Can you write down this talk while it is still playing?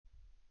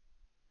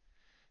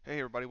Hey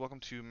everybody, welcome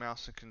to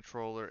Mouse and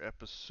Controller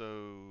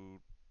episode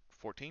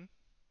 14,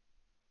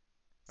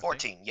 I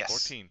think. 14,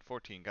 yes.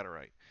 14, got it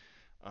right.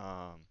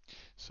 Um,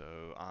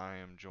 so I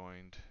am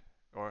joined,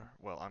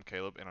 I'm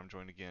Caleb, and I'm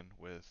joined again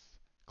with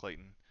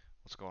Clayton.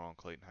 What's going on,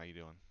 Clayton? How you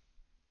doing?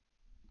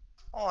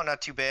 Oh,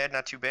 not too bad,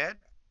 not too bad.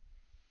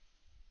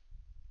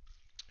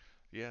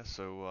 Yeah,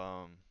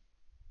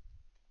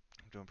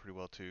 I'm doing pretty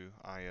well too.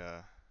 I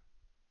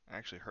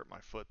actually hurt my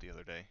foot the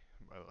other day.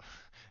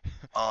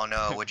 Oh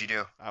no, what'd you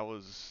do? I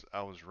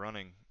was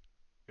running.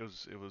 It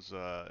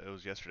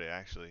was yesterday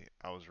actually.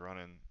 I was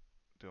running,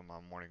 doing my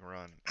morning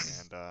run,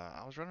 and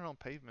I was running on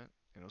pavement,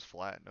 and it was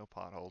flat, no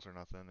potholes or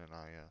nothing, and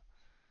I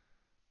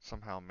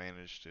somehow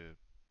managed to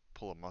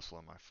pull a muscle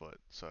in my foot.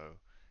 So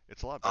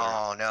it's a lot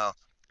better. Oh no.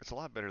 It's a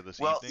lot better this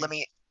Well, evening,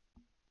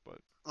 but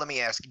let me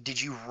ask, did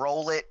you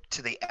roll it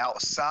to the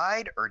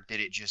outside or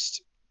did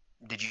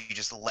you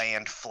just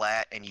land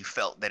flat and you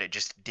felt that it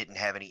just didn't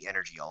have any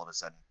energy all of a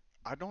sudden?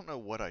 I don't know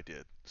what I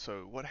did.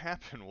 So what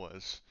happened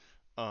was,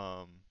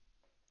 um,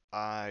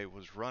 I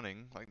was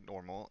running like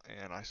normal,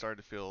 and I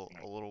started to feel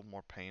a little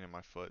more pain in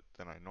my foot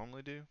than I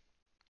normally do,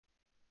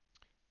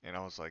 and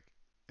I was like,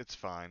 "It's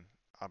fine.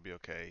 I'll be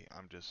okay.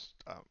 I'm just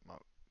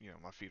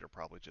my feet are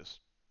probably just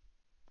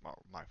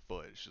my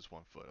foot. It's just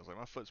one foot." I was like,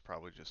 "My foot's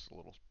probably just a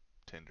little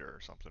tender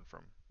or something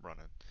from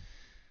running,"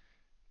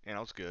 and I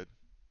was good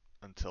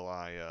until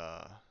I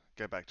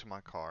got back to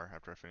my car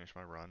after I finished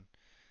my run.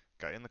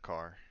 Got in the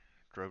car,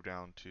 drove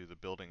down to the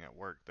building at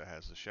work that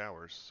has the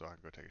showers, so I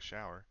could go take a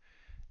shower.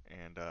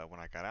 And when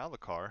I got out of the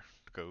car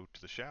to go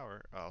to the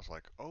shower, I was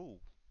like, "Oh,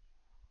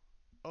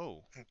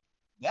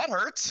 That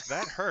hurts.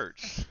 that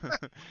hurts."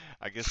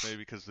 I guess maybe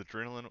because the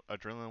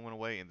adrenaline went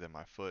away, and then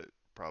my foot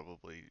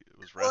probably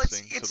was Well,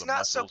 it's resting, so it's the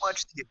not so muscles.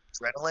 much the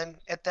adrenaline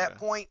at that Yeah,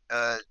 point.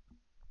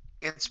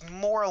 It's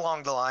more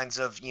along the lines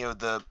of,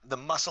 the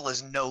muscle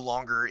is no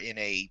longer in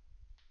a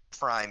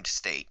primed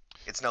state.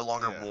 It's no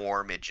longer yeah,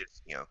 warm. It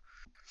just,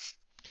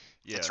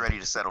 it's yeah, ready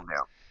to settle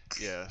down.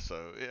 yeah.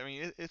 So I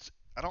mean, it's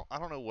I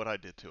don't know what I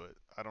did to it.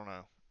 I don't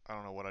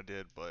know what I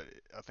did, but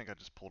I think I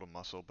just pulled a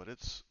muscle. But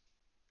it's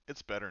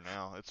better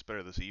now. It's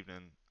better this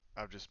evening.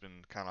 I've just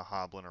been kind of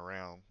hobbling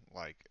around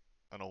like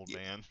an old Yeah,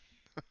 man.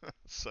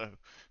 So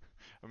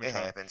I've been it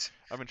trying happens.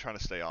 I've been trying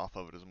to stay off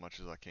of it as much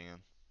as I can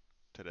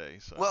today.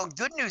 So Well,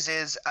 good news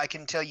is I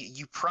can tell you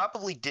you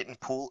probably didn't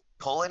pull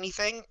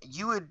anything.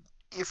 You would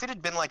if it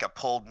had been like a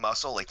pulled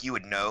muscle, like you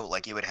would hmm know,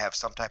 like it would have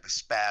some type of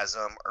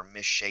spasm or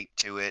misshape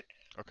to it.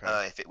 okay,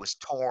 If it was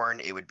torn,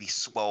 it would be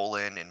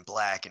swollen and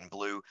black and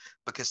blue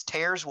because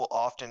tears will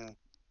often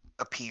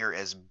appear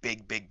as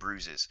big, big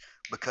bruises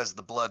because of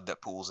the blood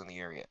that pools in the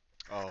area.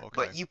 oh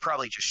But okay, you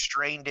probably just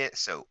strained it,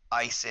 so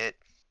ice it,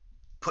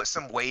 put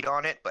some weight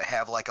on it, but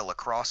have like a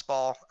lacrosse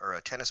ball or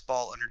a tennis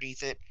ball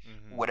underneath it,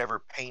 hmm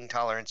whatever pain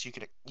tolerance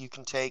you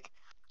can take.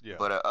 yeah,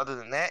 But other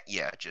than that,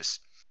 yeah,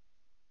 just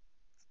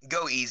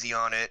go easy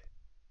on it,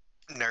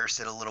 nurse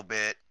it a little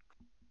bit,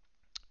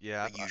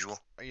 yeah, the usual.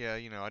 yeah.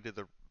 I did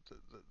the,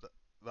 the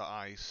the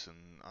ice,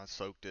 and I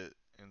soaked it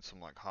in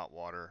some like hot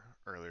water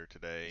earlier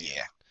today and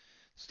Yeah,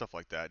 stuff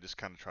like that. Just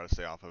kind of try to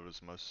stay off of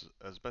it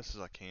as best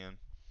as I can.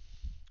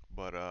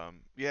 But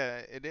yeah,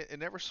 it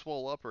never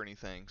swole up or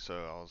anything,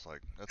 so I was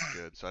like, that's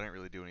good. So I didn't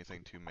really do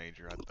anything too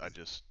major. I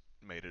just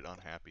made it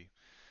unhappy.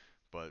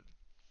 But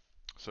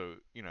so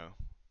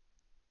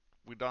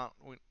we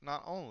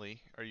not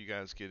only are you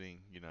guys getting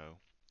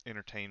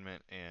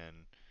entertainment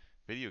and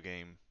video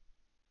game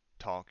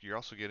talk, you're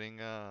also getting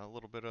a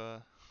little bit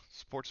of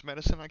sports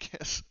medicine, I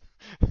guess,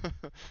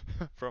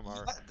 from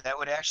our yeah, that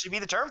would actually be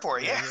the term for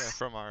it. yeah Yeah. yeah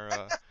from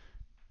our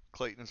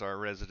Clayton's our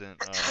resident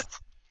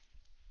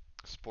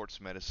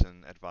sports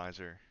medicine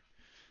advisor.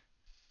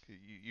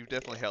 You've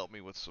definitely Yeah. helped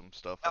me with some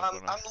stuff like I'm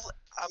when I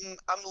I'm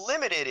I'm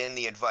limited in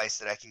the advice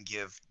that I can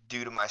give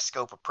due to my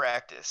scope of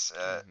practice.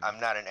 hmm I'm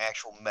not an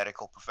actual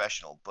medical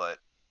professional, but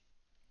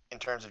in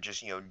terms of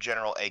just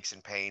general aches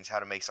and pains, how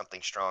to make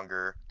something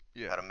stronger,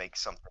 yeah how to make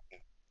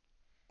something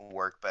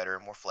work better,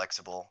 more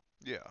flexible.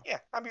 yeah Yeah,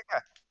 I'm your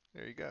guy.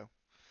 there you go.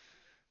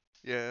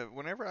 Yeah,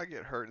 whenever I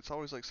get hurt, it's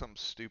always like something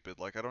stupid.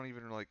 Like I don't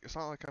even like. It's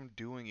not like I'm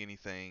doing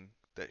anything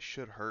that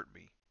should hurt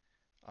me.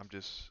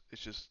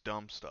 It's just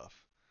dumb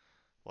stuff.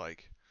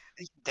 Like,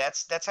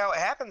 That's how it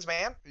happens,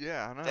 man.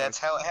 yeah, I know. That's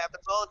how it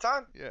happens all the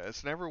time. Yeah,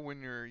 it's never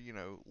when you're,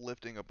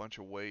 lifting a bunch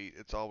of weight.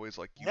 It's always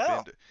like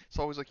No, it's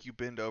always like you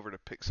bend over to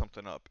pick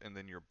something up and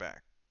then your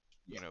back,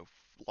 yeah,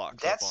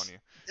 locks up on that's you.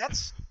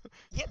 that's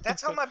yeah,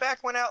 that's how my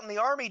back went out in the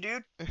army,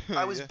 dude.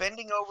 I was Yeah.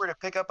 bending over to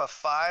pick up a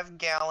 5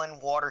 gallon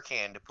water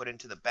can to put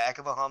into the back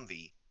of a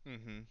Humvee,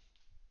 Mhm.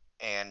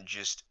 and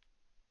just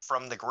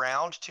from the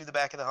ground to the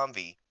back of the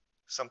Humvee,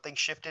 something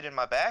shifted in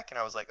my back, and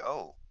I was like,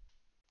 "Oh,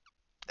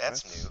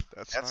 that's new.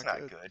 That's That's not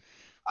not good. good.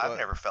 I've But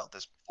never felt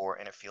this before,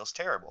 and it feels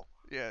terrible."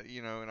 yeah,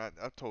 and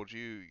I've told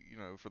you,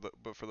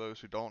 for those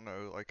who don't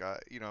know, like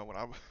when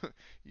I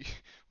you-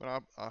 when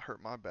I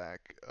hurt my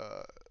back,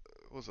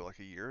 was it like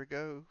a year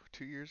ago,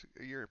 2 years,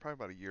 a year, probably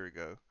about a year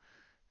ago.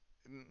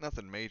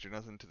 Nothing major,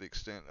 nothing to the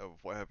extent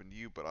of what happened to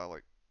you, but I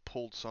like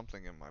pulled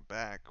something in my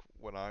back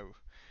when I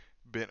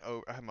bent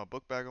over. I had my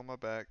book bag on my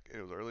back.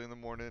 It was early in the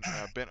morning,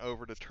 and I bent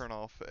over to turn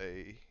off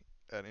a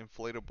an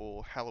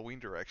inflatable Halloween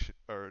direction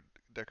or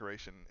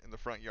decoration in the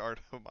front yard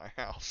of my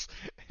house,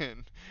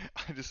 and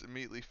I just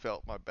immediately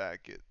felt my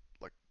back get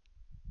like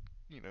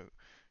you know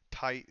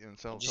tight, and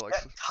so It it felt just like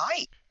got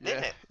tight,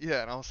 yeah, didn't it?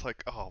 yeah, and I was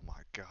like, oh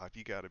my god,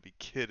 you got to be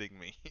kidding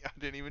me! I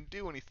didn't even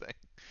do anything.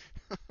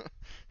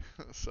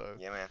 So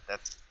Yeah, man.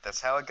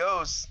 That's how it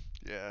goes.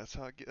 yeah,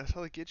 that's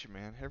how they get you,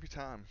 man, every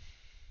time.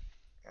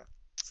 Yeah.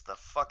 It's the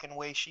fucking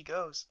way she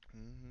goes.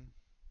 Hmm.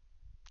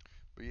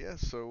 But yeah,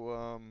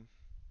 so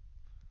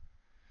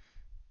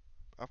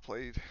I've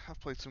played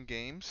some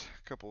games,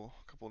 couple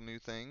new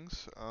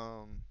things.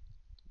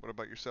 What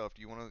about yourself?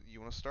 Do you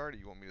wanna start, or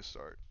you want me to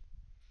start?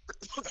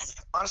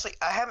 Honestly,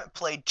 I haven't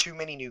played too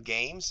many new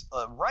games.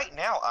 Right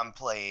now, I'm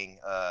playing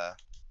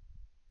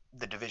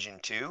the Division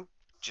 2,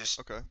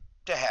 just Okay,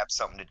 to have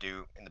something to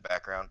do in the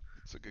background.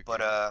 it's a good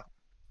But game.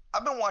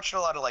 I've been watching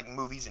a lot of like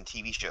movies and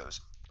TV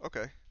shows.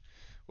 Okay,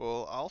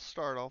 well I'll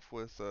start off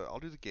with I'll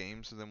do the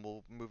games, and then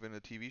we'll move into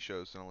TV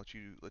shows, and I'll let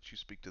you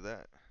speak to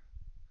that.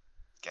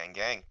 Gang,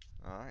 gang.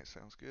 All right,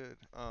 sounds good.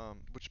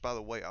 Which by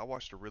the way, I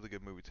watched a really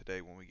good movie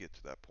today. When we get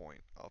to that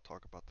point, I'll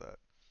talk about that.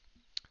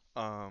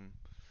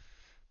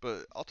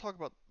 But I'll talk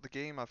about the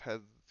game I've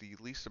had the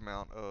least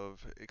amount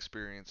of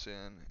experience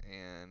in,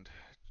 and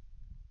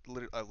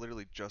I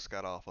literally just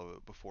got off of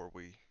it before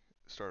we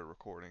started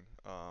recording.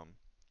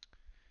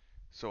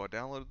 So I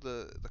downloaded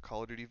the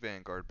Call of Duty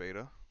Vanguard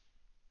beta,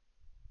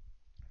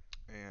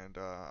 and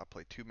I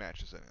played 2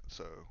 matches in it.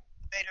 So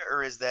Beta,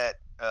 or is that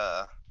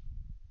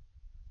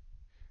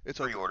it's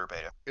open. pre-order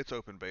beta? It's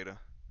open beta.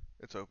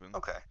 It's open.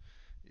 Okay,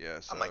 Yeah.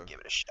 I might So give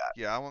it a shot.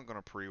 yeah, I wasn't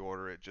gonna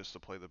pre-order it just to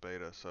play the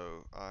beta.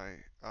 So I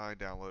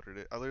downloaded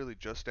it. I literally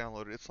just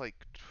downloaded it. It's like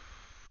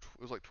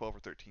it was like 12 or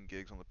 13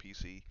 gigs on the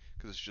PC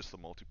because it's just the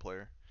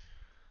multiplayer.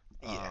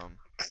 Yeah, Um,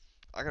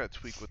 I gotta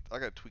tweak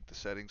the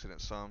settings in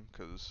it some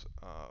because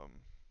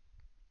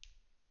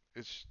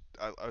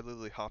I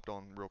literally hopped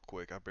on real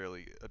quick. I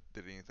barely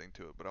did anything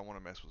to it, but I want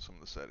to mess with some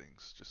of the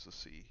settings just to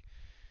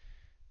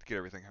get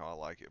everything how I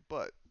like it.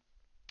 But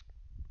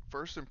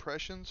first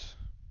impressions,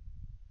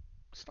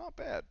 it's not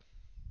bad.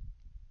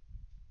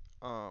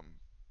 Um,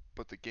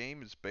 but the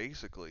game is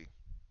basically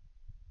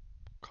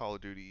Call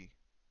of Duty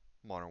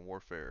Modern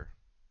Warfare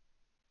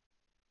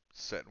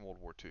set in World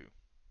War II.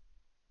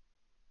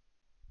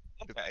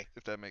 If okay.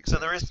 if that makes So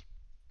there is sense.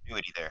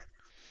 continuity there.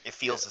 It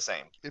Yeah, feels the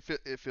same. it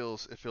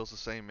feels the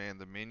same, man.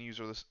 The menus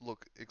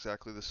look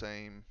exactly the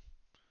same.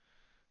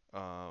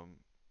 Um,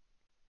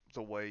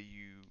 the way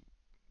you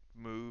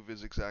move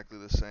is exactly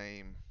the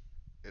same.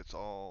 It's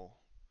all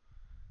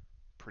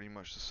pretty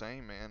much the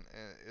same, man.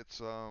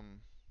 It's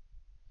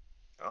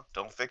Well,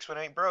 don't fix what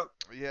ain't broke.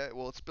 yeah,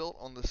 well, it's built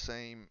on the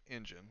same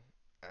engine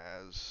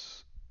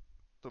as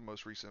the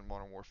most recent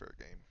Modern Warfare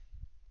game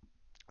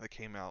that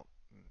came out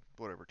in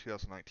whatever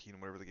 2019,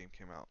 whatever the game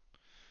came out.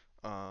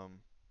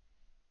 Um,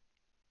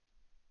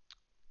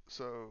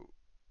 so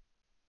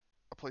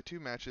I played 2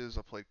 matches.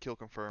 I played Kill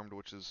Confirmed,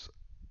 which is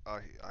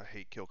I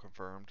hate Kill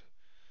Confirmed.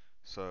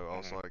 So I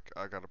was Hmm. like,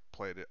 I gotta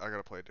play it. I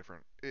gotta play a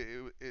different.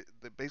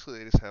 Basically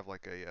they just have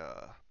like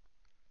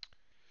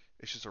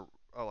it's just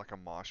like a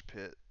mosh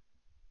pit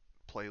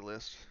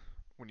playlist.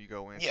 When you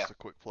go in, it's Yeah, just a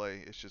quick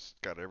play. It's just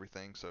got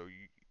everything. So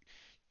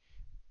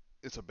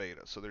it's a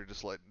beta. So they're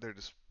just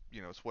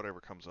it's whatever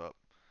comes up.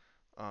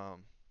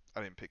 Um,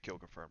 I didn't pick Kill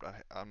Confirmed.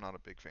 I'm not a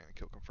big fan of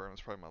Kill Confirmed.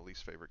 It's probably my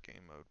least favorite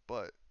game mode.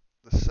 But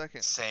the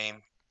second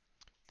same.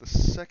 the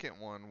second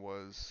one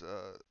was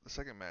the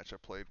second match I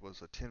played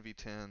was a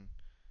 10v10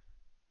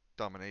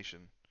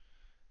 domination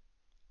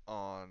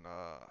on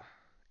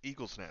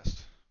Eagle's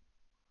Nest.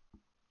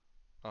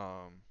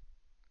 Um,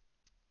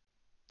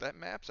 that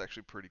map's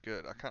actually pretty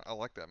good. I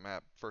like that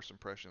map. First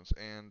impressions,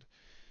 and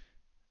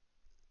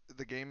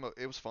the game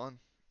it was fun.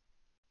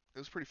 It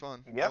was pretty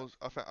fun. Yep.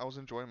 I was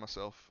enjoying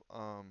myself.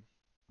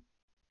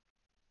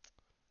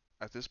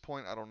 At this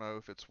point, I don't know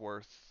if it's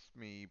worth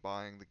me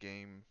buying the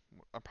game.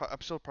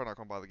 I'm still probably not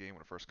gonna buy the game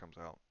when it first comes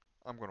out.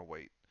 I'm gonna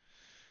wait.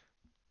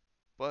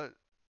 But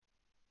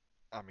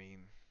I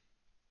mean,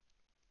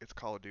 it's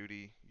Call of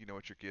Duty. You know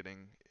what you're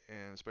getting,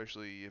 and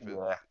especially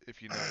Yeah.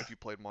 if you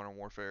played Modern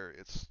Warfare,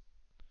 it's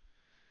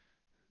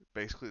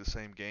basically the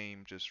same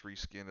game, just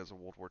reskinned as a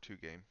World War II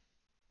game.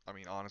 I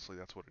mean, honestly,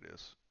 that's what it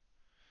is.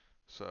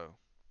 So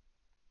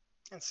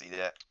Can see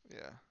that.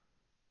 yeah,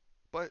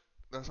 but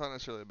that's not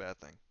necessarily a bad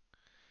thing.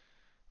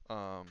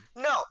 Um,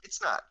 No,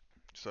 it's not.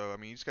 so I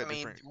mean, you just I got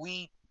mean, different.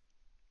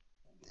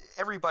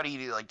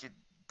 everybody, like,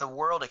 the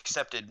world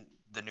accepted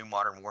the new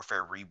Modern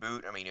Warfare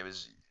reboot. I mean, it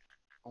was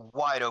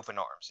wide open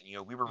arms,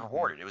 and we were Mhm.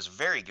 rewarded. It was a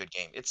very good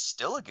game. It's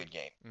still a good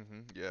game.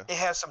 Mhm. Yeah. It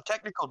has some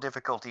technical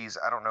difficulties.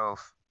 I don't know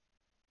if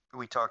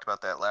we talked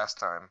about that last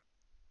time,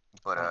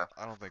 but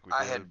I don't think we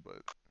I had did,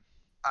 but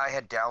I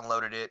had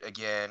downloaded it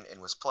again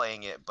and was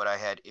playing it, but I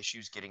had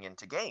issues getting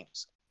into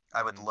games.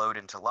 I would mhm. load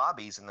into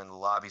lobbies, and then the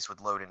lobbies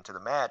would load into the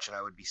match, and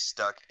I would be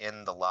stuck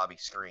in the lobby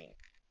screen.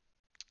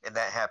 and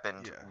that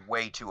happened Yeah,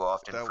 way too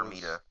often that for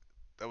me was to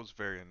that was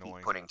very be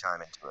annoying. putting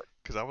time into it.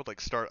 Cause I would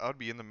like start, I would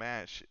be in the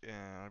match, and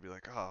I'd be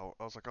like, oh,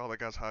 I was like, oh, that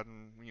guy's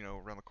hiding,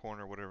 around the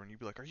corner or whatever, and you'd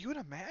be like, are you in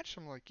a match?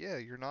 I'm like, yeah,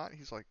 you're not.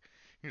 He's like,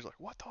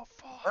 what the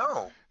fuck?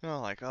 No, And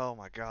I'm like, oh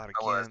my god,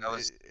 I was. again. I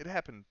was. It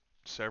happened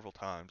several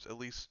times,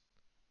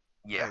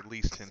 Yeah. at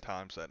least 10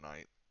 times that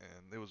night,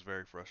 and it was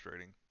very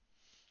frustrating.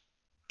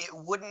 It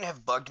wouldn't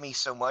have bugged me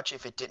so much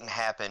if it didn't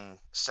happen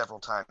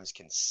several times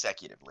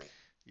consecutively.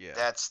 Yeah,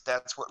 That's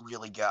what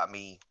really got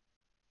me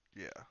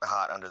yeah,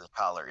 hot under the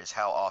collar is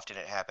how often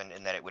it happened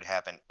and that it would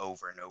happen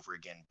over and over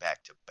again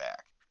back to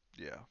back.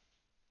 yeah,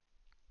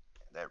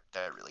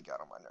 That really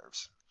got on my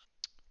nerves.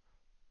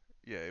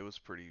 yeah. It was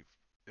pretty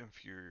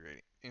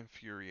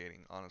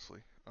infuriating, honestly.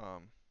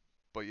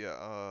 But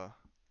yeah,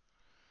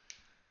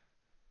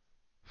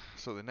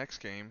 so the next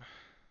game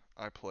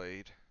I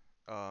played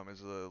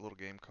is a little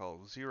game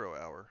called Zero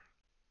Hour,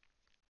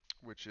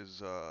 which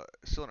is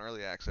still in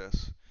early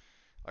access.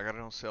 I got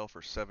it on sale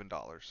for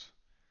 $7,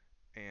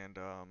 and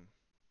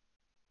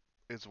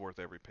it's worth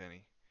every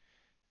penny.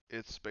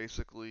 It's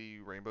basically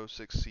Rainbow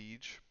Six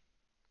Siege,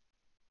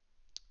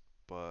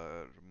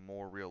 but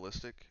more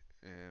realistic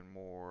and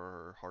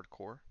more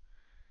hardcore.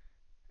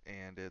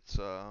 And it's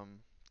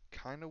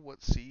kind of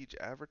what Siege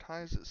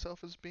advertised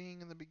itself as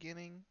being in the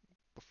beginning,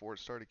 before it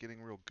started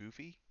getting real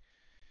goofy.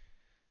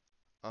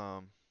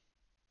 Um,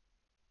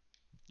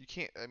 you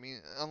can't. I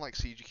mean, unlike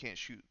Siege, you can't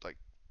shoot like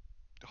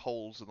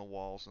holes in the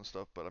walls and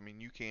stuff, but I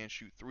mean, you can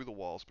shoot through the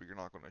walls, but you're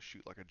not going to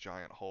shoot like a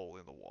giant hole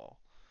in the wall.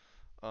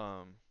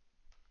 Um,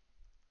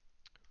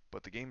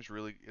 but the game's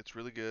it's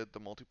really good. The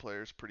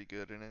multiplayer is pretty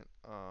good in it.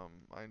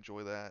 I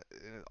enjoy that.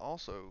 And it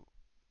also,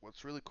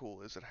 what's really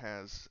cool is it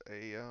has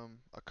a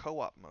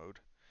co-op mode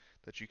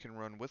that you can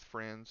run with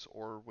friends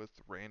or with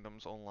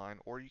randoms online,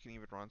 or you can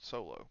even run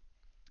solo.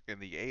 And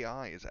the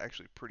AI is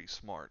actually pretty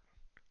smart.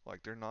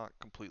 Like they're not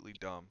completely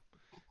dumb,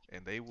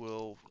 and they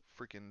will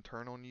freaking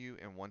turn on you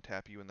and one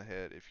tap you in the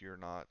head if you're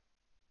not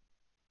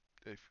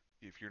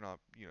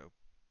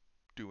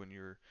doing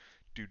your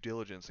due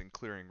diligence and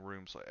clearing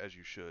rooms as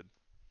you should.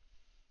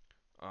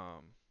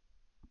 Um,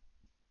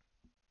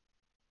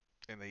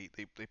 and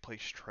they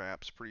place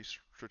traps pretty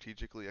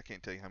strategically. I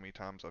can't tell you how many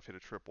times I've hit a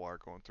tripwire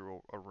going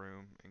through a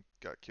room and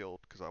got killed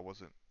because I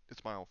wasn't.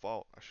 It's my own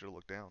fault. I should have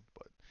looked down,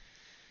 but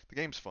the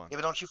game's fun. Yeah,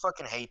 but don't you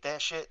fucking hate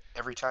that shit?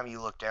 Every time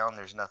you look down,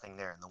 there's nothing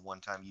there, and the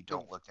one time you The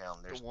don't look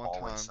down, the there's one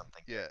always time,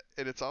 something yeah, there.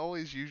 and it's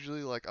always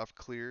usually like I've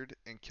cleared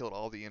and killed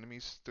all the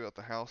enemies throughout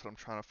the house, and I'm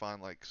trying to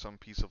find like some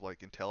piece of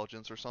like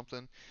intelligence or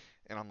something,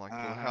 and I'm like,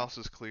 well, the Mm-hmm. house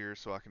is clear,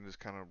 so I can just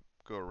kind of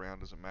go around,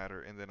 doesn't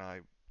matter, and then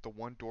the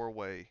one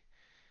doorway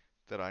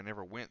that I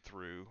never went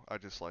through, I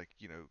just like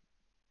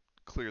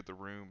cleared the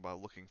room by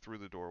looking through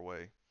the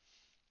doorway,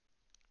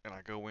 and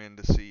I go in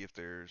to see if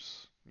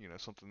there's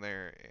something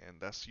there, and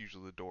that's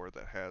usually the door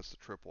that has the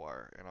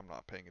tripwire, and I'm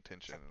not paying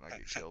attention, and I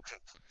get killed.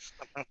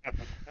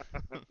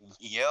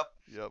 Yep,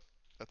 Yep,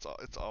 that's all.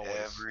 It's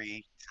always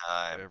every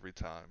time. every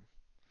time,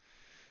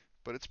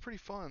 but it's pretty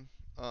fun.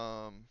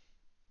 Um,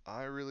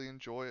 I really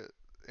enjoy it,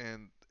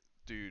 and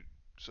dude,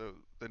 so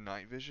the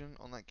night vision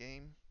on that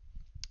game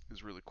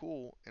is really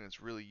cool, and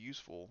it's really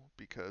useful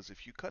because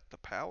if you cut the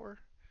power,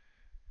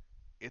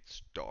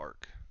 it's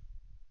dark.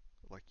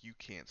 Like you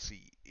can't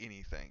see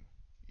anything.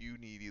 You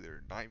need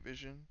either night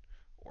vision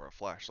or a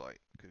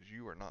flashlight because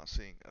you are not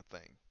seeing a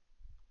thing.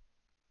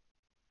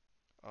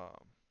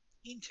 Um,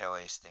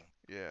 Interesting.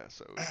 yeah,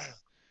 so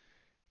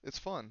it's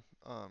fun.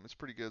 It's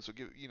pretty good. So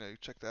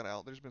check that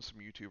out. There's been some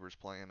YouTubers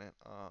playing it.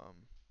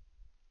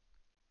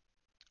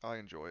 I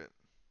enjoy it.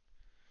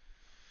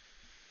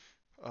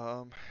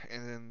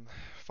 And then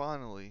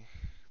finally,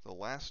 the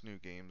last new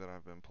game that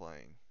I've been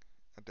playing,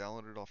 I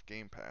downloaded off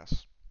Game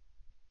Pass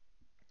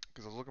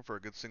because I was looking for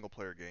a good single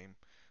player game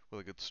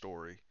with a good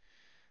story.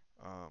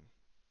 Um,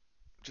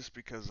 just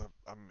because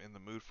I'm in the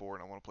mood for it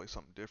and I want to play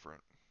something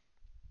different.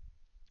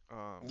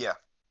 Um, Yeah.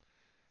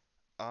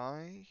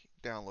 I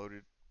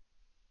downloaded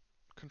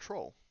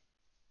Control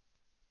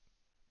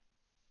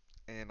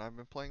and I've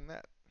been playing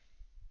that.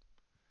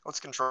 Let's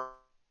control.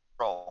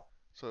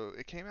 So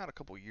it came out a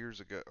couple years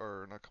ago,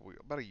 or not a couple,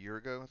 about a year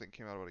ago. I think it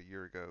came out about a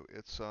year ago.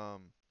 It's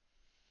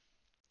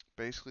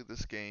basically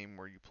this game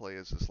where you play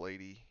as this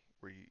lady,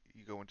 where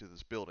you go into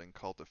this building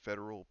called the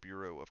Federal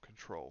Bureau of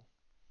Control,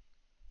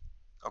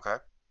 Okay.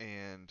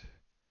 and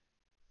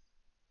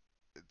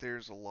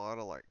there's a lot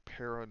of like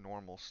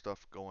paranormal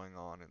stuff going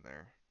on in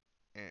there.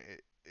 And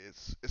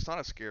it's not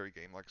a scary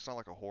game, like it's not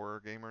like a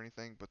horror game or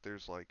anything, but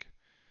there's like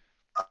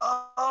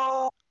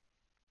Oh,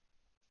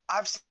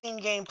 I've seen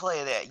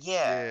gameplay of that.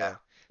 Yeah, yeah,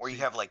 where so you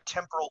have like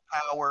temporal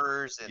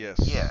powers and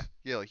yeah. yes,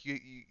 yeah, like you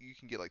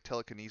can get like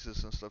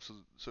telekinesis and stuff.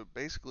 So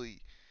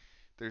basically,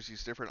 there's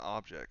these different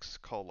objects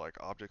called like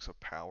objects of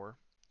power,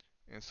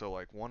 and so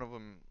like one of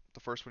them, the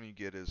first one you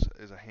get is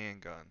a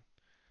handgun,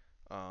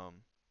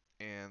 um,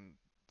 and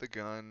the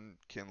gun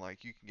can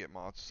like you can get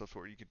mods and stuff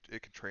where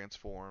it can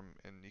transform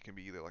and it can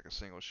be either like a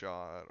single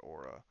shot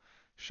or a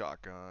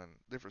shotgun,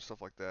 different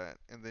stuff like that.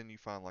 And then you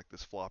find like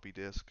this floppy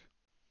disk,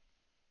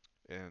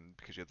 and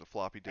because you have the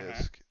floppy Hmm.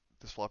 disk,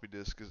 this floppy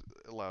disk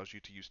allows you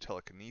to use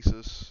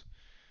telekinesis,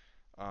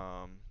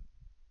 um,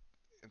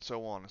 and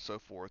so on and so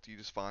forth. You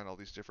just find all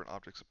these different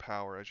objects of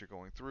power as you're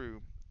going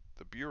through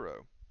the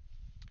bureau.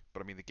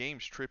 But I mean, the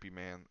game's trippy,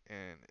 man,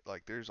 and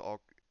like there's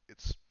all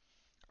it's.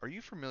 Are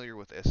you familiar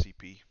with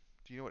SCP?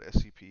 Do you know what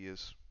SCP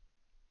is?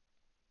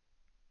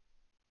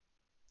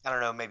 I don't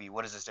know. Maybe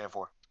what does it stand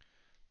for?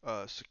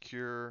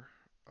 Secure,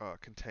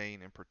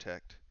 contain, and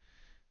protect.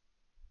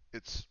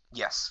 It's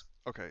Yes.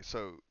 okay.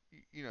 So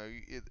you know,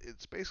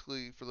 it's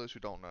basically for those who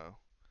don't know,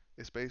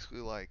 it's basically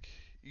like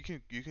you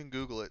can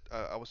Google it.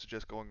 I would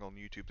suggest going on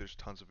YouTube. There's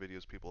tons of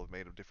videos people have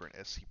made of different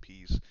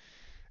SCPs.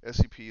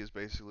 SCP is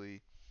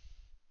basically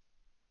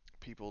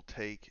people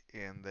take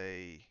and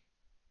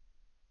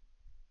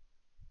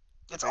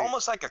It's they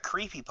almost like a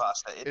creepy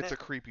pasta, isn't it's a it?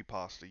 creepy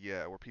pasta,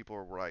 yeah, where people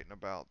are writing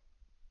about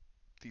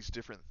these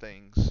different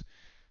things.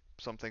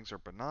 Some things are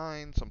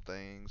benign, some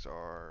things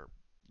are,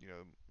 you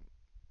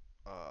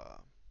know, uh,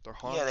 they're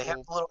Yeah, they have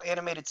harmful. a little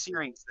animated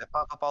series that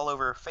pop up all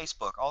over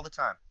Facebook all the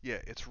time. Yeah,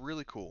 it's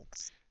really cool.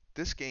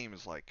 This game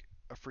is like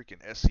a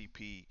freaking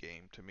SCP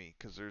game to me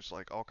because there's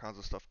like all kinds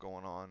of stuff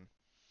going on.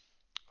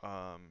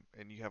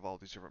 And you have all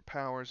these different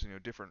powers. You know,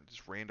 different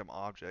just random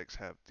objects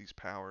have these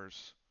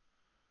powers,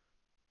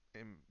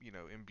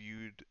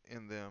 imbued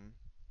in them.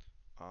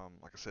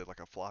 Like I said, like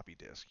a floppy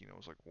disk,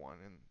 is like one,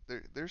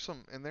 and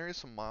there is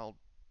some mild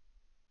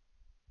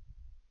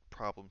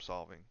problem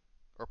solving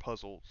or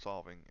puzzle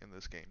solving in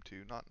this game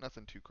too. Not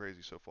nothing too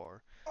crazy so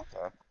far,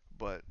 Okay.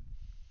 but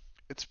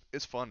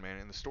it's fun, man,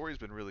 and the story's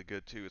been really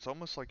good too. It's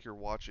almost like you're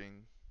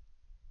watching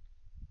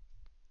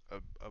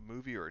a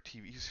movie or a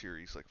TV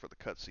series, like for the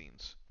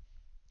cutscenes.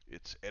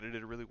 It's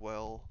edited really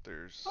well.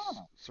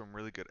 Hmm. There's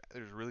really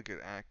good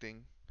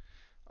acting,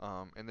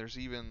 and there's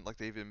even like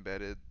they've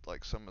embedded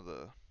like some of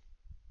the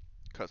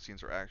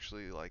cutscenes are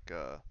actually like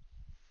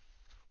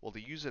well, they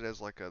use it as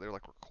they're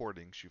like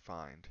recordings you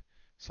find.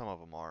 Some of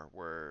them are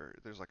where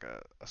there's like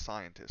a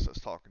scientist that's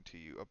talking to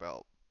you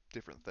about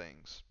different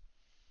things,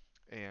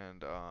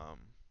 and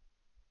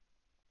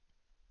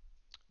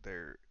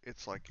there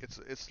it's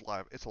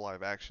a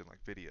live action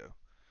like video.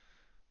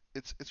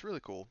 It's really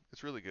cool.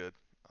 It's really good.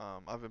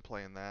 I've been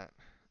playing that.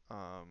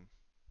 Um,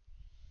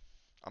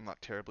 I'm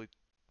not terribly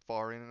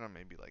far in it. I'm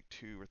maybe like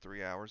 2 or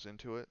 3 hours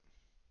into it,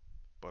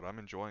 but I'm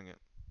enjoying it.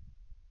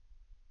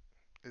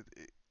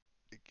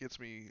 It gets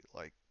me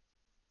like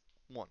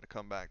wanting to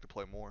come back to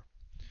play more.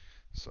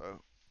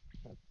 So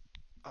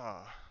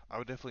Uh, I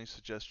would definitely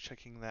suggest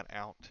checking that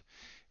out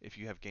if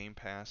you have Game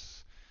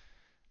Pass.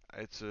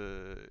 It's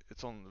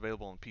on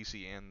available on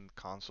PC and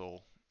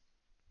console.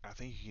 I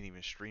think you can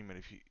even stream it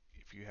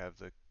if you have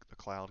the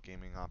cloud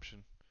gaming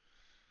option.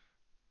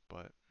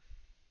 But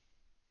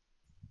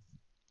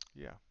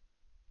yeah,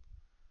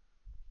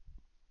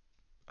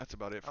 that's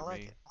about it I for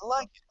like me. it. I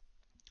like it.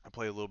 I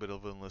play a little bit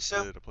of So,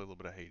 Enlisted. I play a little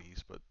bit of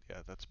Hades, but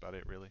yeah, that's about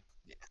it really.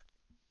 yeah.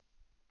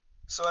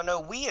 So I know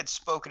we had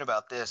spoken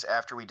about this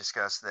after we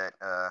discussed that.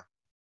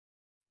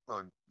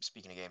 Well,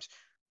 speaking of games,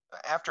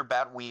 after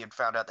we had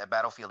found out that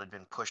Battlefield had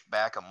been pushed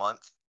back a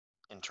month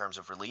in terms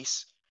of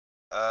release.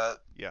 Uh,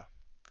 Yeah.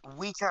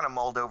 we kind of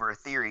mulled over a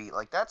theory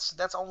like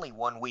that's only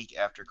 1 week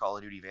after Call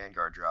of Duty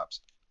Vanguard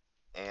drops.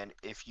 And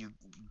if you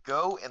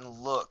go and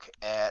look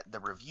at the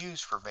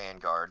reviews for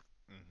Vanguard,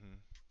 Mhm.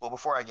 well,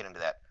 before I get into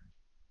that,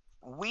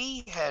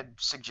 we had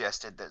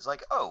suggested that it's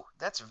like, oh,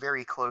 that's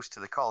very close to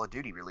the Call of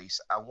Duty release.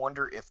 I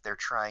wonder if they're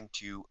trying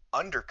to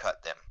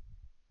undercut them,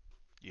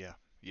 Yeah.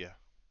 Yeah.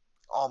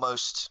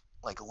 almost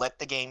like let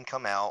the game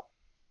come out,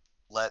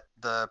 let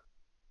the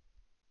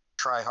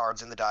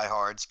tryhards and the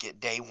diehards get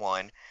day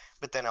one,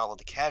 but then all of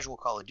the casual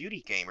Call of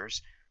Duty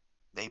gamers,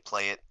 they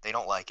play it, they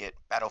don't like it.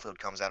 Battlefield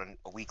comes out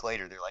a week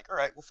later, they're like, all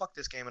right, well, fuck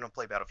this game and I'll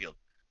play Battlefield.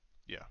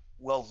 Yeah.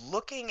 Well,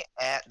 looking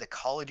at the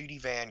Call of Duty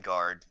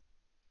Vanguard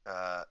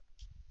uh,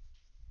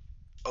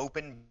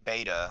 open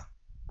beta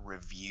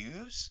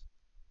reviews,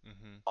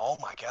 Mhm. oh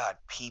my god,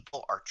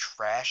 people are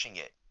trashing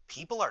it.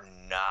 People are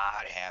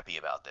not happy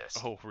about this.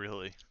 Oh,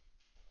 really?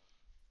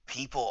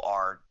 People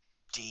are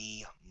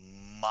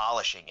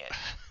demolishing it.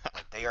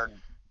 Like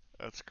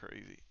That's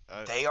crazy.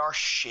 they are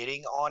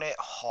shitting on it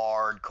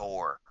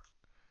hardcore.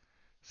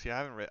 See, I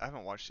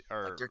haven't watched Like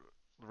or they're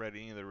read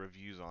any of the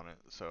reviews on it,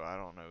 so I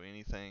don't know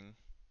anything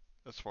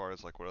as far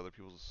as like what other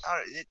people's.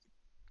 I don't,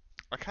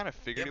 I kind of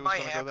figured it it was might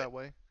gonna go happen. that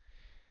way,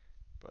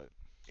 but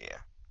Yeah.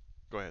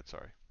 go ahead.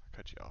 Sorry, I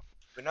cut you off.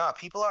 But no,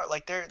 people are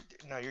like they're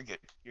no, you're good.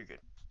 You're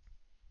good.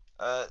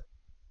 Uh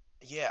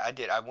yeah, I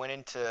did. I went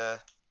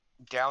into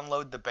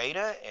download the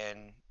beta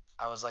and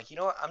I was like, you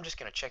know what? I'm just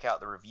gonna check out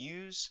the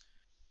reviews.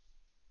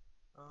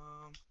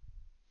 Um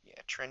yeah,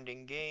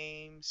 trending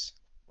games.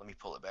 Let me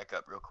pull it back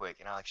up real quick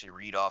and I'll actually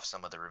read off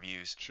some of the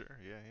reviews. Sure.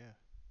 Yeah. Yeah.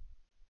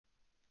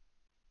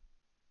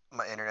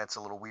 My internet's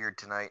a little weird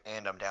tonight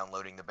and I'm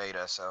downloading the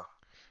beta, so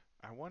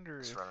I wonder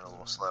it's if running a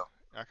little slow.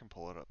 I can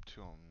pull it up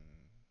too on.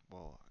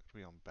 Well, it'll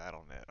be on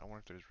BattleNet. I wonder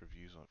if there's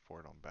reviews for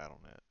it on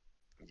BattleNet.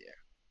 Yeah.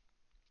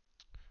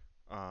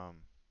 Um,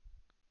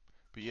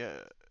 but yeah.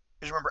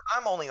 Because remember,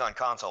 I'm only on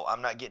console.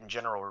 I'm not getting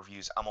general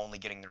reviews. I'm only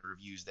getting the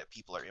reviews that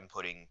people are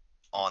inputting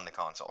on, on the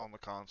console. on the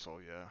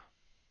console, yeah.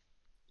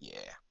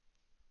 Yeah.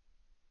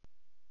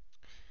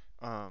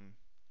 Um,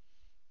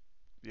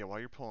 yeah. While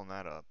you're pulling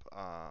that up,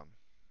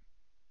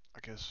 I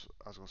guess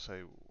I was gonna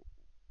say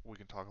we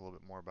can talk a little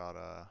bit more about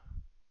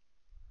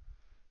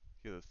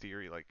the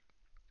theory. Like,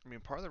 I mean,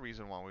 part of the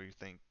reason why we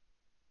think,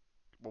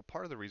 well,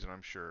 part of the reason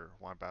I'm sure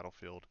why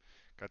Battlefield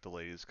got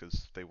delayed is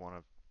because they want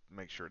to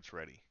make sure it's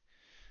ready.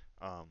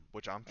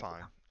 Which I'm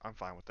fine. I'm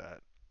fine with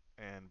that.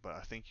 But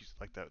I think you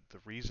like that the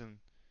reason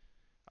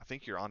I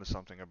think you're onto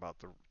something about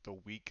the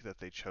week that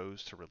they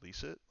chose to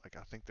release it. Like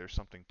I think there's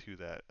something to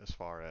that as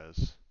far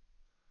as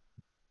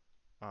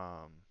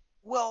um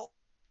Well,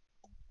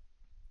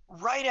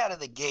 right out of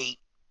the gate,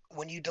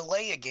 when you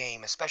delay a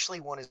game, especially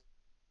one as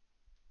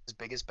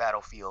big as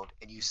Battlefield,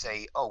 and you mhm.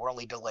 say, "Oh, we're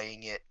only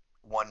delaying it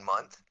 1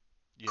 month,"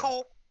 Yeah.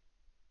 cool.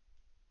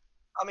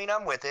 I mean,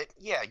 I'm with it.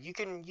 Yeah, you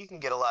can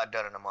get a lot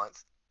done in a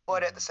month,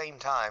 but at the Mhm. same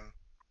time,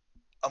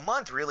 a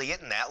month really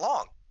isn't that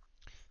long.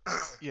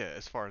 Yeah,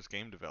 as far as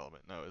game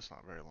development, no, it's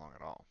not very long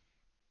at all.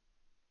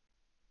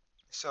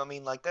 So I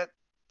mean, like that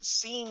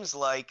seems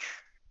like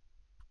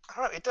I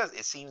don't know. It does.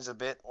 It seems a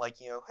bit like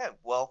hey,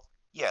 well,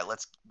 yeah,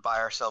 let's buy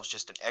ourselves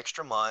just an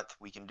extra month.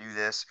 We can do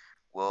this.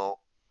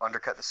 We'll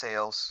undercut the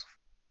sales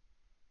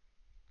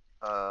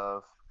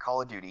of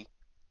Call of Duty,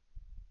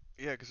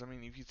 Yeah, because I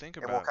mean, if you think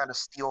and we'll about, kind of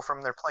steal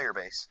from their player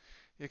base.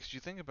 yeah, because you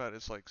think about it,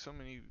 it's like so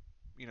many,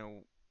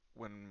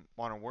 when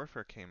Modern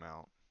Warfare came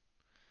out,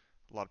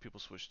 a lot of people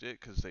switched it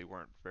because they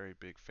weren't very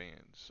big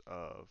fans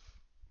of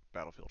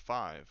Battlefield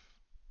 5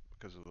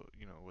 because of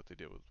what they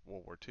did with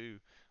World War II.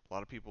 A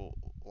lot of people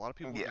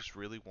Yeah, just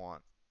really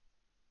want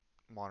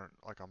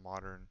a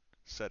modern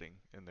setting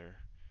in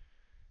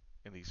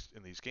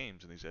these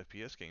games in these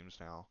FPS games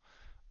now.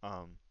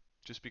 Um,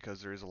 just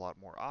because there is a lot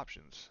more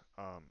options.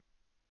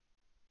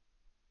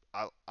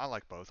 I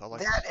like both. I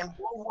like that this. and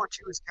World War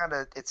II is kind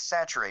of it's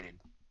saturated.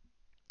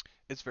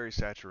 It's very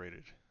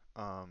saturated.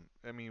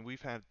 I mean,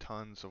 we've had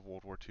tons of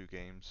World War II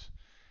games,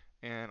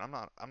 and I'm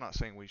not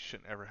saying we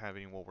shouldn't ever have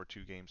any World War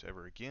II games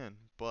ever again,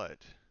 but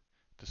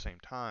at the same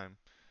time,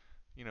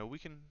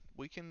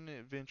 we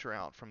can venture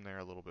out from there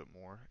a little bit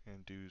more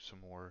and do some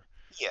more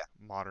Yeah,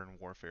 modern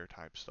warfare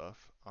type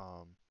stuff,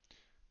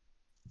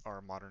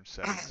 or modern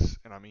settings.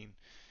 And I mean,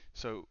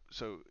 so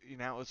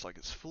now it's like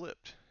it's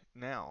flipped.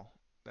 Now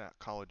that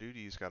Call of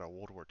Duty's got a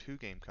World War II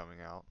game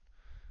coming out,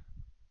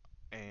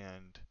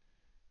 and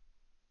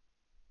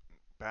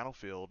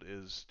Battlefield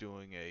is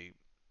doing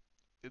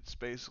it's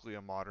basically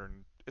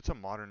it's a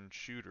modern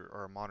shooter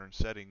or a modern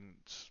setting,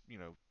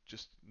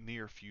 just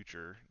near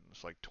future.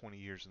 It's like 20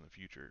 years in the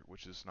future,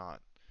 which is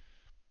not,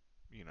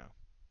 you know,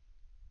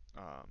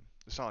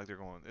 it's not like they're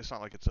going. It's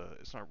not like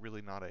it's not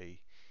really not a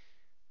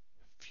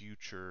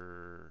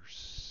future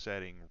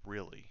setting,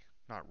 really.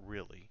 Not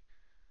really.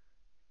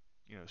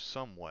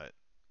 Somewhat,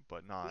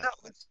 but no,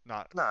 it's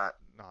not, not.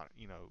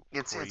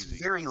 It's crazy.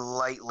 very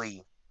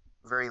lightly,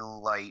 very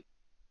light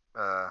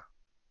uh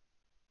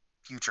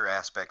future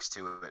aspects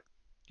to it.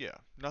 Yeah,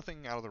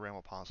 nothing out of the realm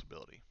of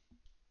possibility.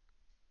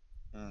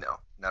 No,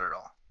 not at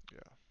all. Yeah.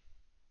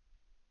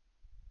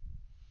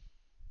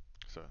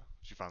 So,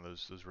 did you find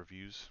those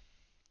reviews?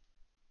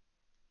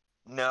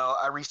 No,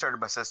 I restarted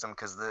my system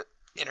because the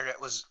internet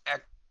was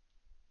acting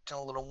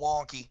a little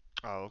wonky,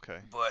 Oh,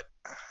 okay. but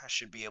I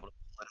should be able to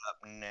pull it up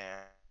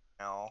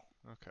now.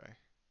 Okay.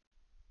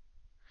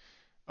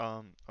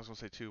 I was gonna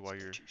say too, Let's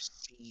go to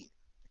see.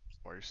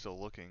 while you're still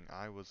looking,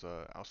 I was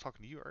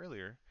talking to you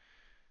earlier,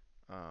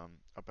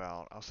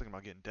 about I was thinking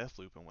about getting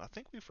Deathloop, and I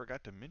think we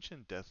forgot to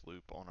mention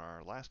Deathloop on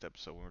our last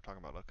episode when we were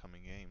talking about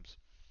upcoming games.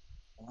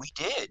 We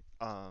did.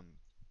 Um,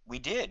 We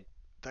did.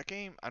 that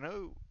game, I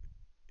know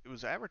it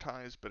was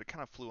advertised, but it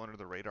kind of flew under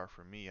the radar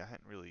for me. I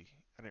didn't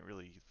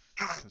really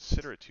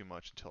consider it too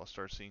much until I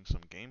started seeing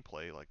some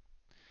gameplay, like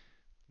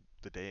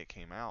the day it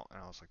came out, and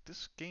I was like,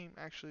 this game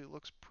actually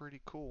looks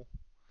pretty cool.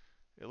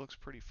 It looks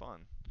pretty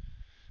fun.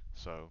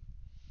 So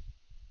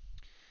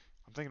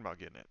I'm thinking about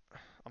getting it.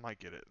 I might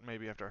get it.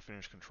 Maybe after I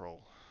finish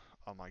Control,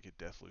 I might get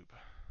Deathloop.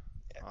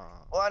 Yeah.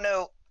 Um, Well, I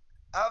know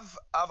I've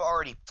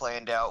already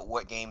planned out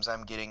what games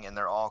I'm getting, and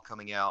they're all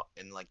coming out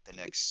in like the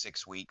next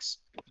 6 weeks.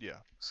 yeah,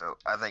 So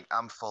I think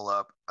I'm full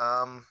up.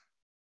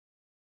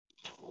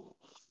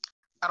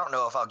 I don't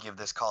know if I'll give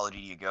this Call of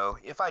Duty a go.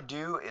 If I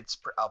do,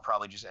 I'll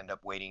probably just end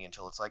up waiting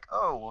until it's like,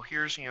 oh, well,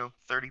 here's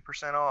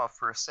 30% off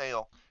for a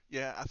sale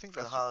yeah.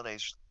 for the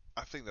holidays.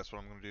 I think that's what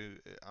I'm gonna do.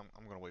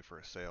 I'm gonna wait for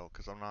a sale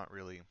because I'm not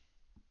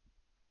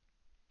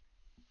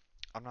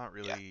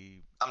Yeah,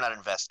 really. I'm not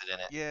invested in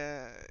it.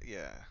 Yeah,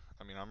 yeah.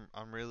 I mean,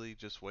 I'm really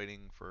just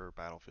waiting for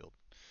Battlefield.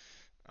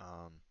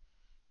 Um,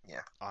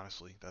 Yeah,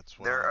 honestly, that's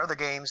what there are I'm. other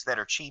games that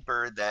are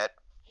cheaper that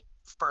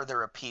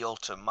further appeal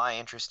to my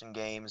interest in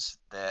games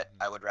that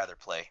Mhm. I would rather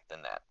play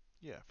than that.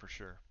 Yeah, for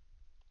sure,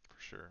 for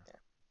sure. Yeah.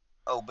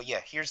 Oh, but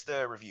yeah, here's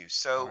the review.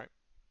 All So right.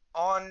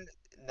 on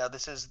now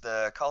this is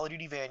the Call of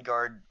Duty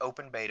Vanguard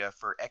open beta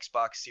for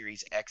Xbox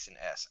Series X and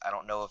S. I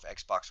don't know if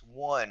Xbox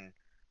One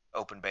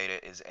open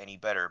beta is any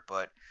better,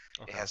 but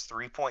it Okay. has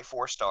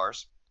 3.4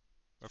 stars.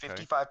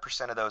 Okay.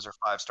 55% of those are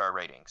 5-star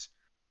ratings.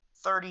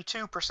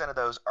 32% of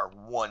those are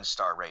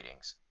 1-star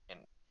ratings. And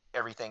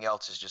everything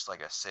else is just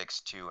like a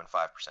 6, 2, and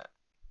 5%.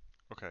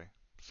 Okay.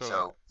 So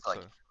So,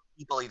 like, so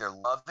people either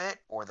love it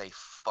or they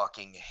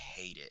fucking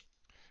hate it.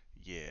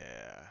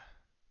 yeah.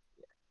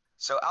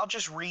 So I'll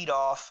just read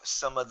off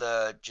some of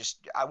the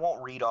just I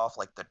won't read off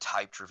like the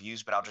typed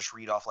reviews, but I'll just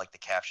read off like the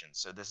captions.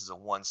 So this is a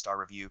 1-star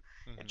review.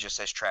 It Mhm. just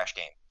says trash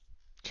game.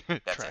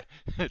 That's Trash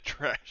it.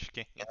 trash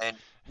game. And then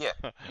yeah,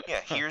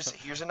 yeah,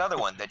 here's another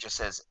one that just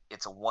says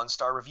it's a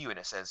 1-star review and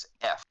it says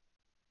F.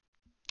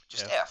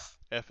 Just F F.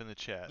 F in the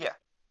chat. Yeah.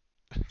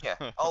 Yeah.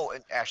 Oh,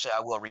 and actually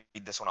I will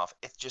read this one off.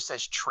 It just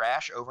says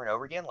trash over and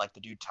over again, like the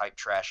dude typed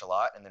trash a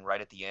lot, and then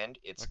right at the end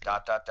it's Okay.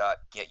 dot dot dot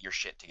get your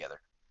shit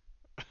together.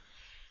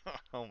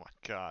 Oh my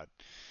god.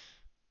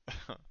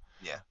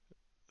 Yeah.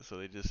 So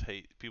they just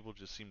hate people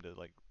just seem to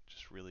like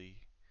just really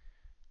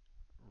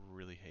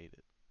hate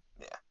it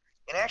Yeah.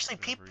 And for actually,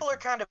 whatever people are reason.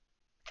 kind of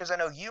because I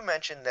know you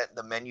mentioned that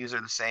the menus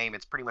are the same.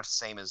 It's pretty much the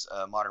same as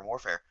Modern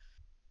Warfare.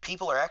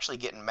 People are actually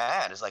getting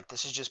mad. It's like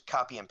this is just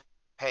copy and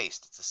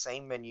paste. It's the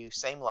same menu,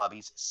 same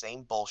lobbies,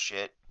 same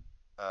bullshit.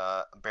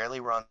 Barely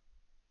runs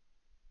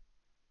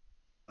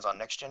on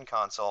next gen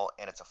console,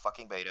 and it's a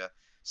fucking beta.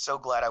 So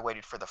glad I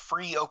waited for the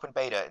free open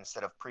beta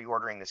instead of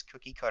pre-ordering this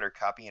cookie cutter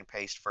copy and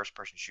paste first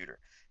person shooter.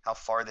 How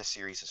far this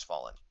series has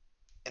fallen.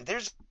 And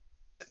there's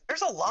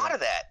a Yeah. lot of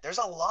that. There's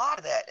a lot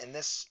of that in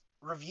this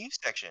review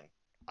section.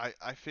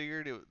 I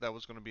figured that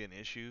was going to be an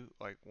issue.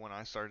 Like when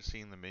I started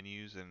seeing the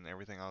menus and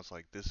everything, I was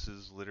like, this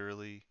is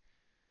literally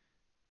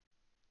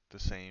the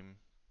same.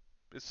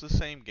 It's the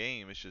same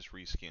game. It's just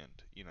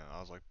reskinned. I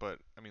was like, but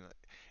I mean, like,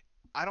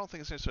 I don't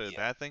think it's necessarily a Yeah.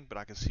 bad thing, but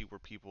I can see where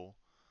people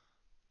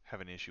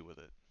have an issue with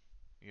it.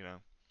 You know,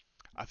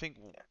 I think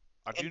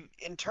I do.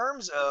 In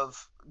terms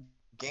of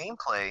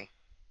gameplay,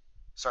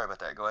 sorry about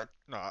that. Go ahead.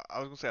 No, I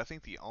was gonna say I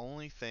think the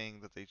only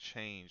thing that they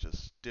changed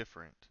that's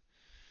different,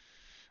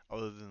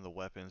 other than the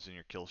weapons and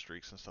your kill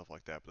streaks and stuff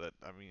like that, but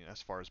that, I mean,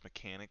 as far as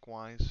mechanic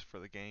wise for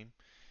the game,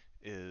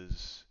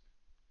 is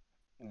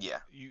Yeah,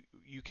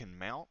 you can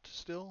mount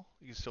still.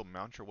 You can still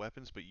mount your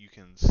weapons, but you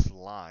can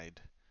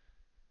slide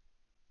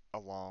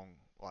along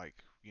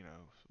like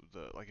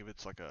the like if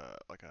it's like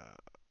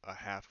a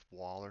half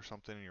wall or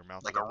something and you're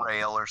mounted like a up on.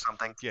 rail or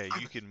something. Yeah,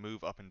 you can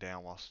move up and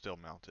down while still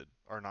mounted,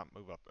 or not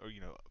move up, or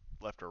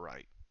left or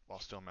right while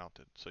still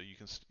mounted. So you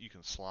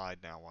can slide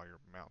now while you're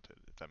mounted,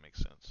 if that makes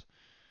sense.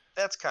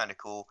 That's kind of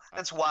cool. I,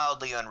 That's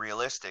wildly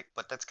unrealistic,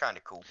 but that's kind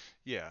of cool.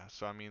 yeah,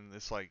 so I mean,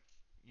 it's like,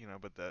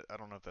 but that I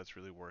don't know if that's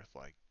really worth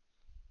like,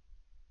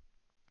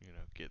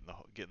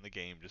 getting the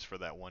game just for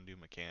that one new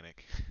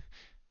mechanic.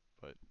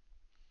 But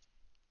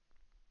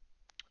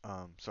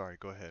sorry,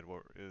 go ahead.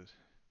 What is?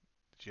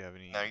 Did you have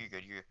No, you're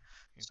good. You're good.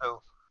 anything So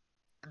else?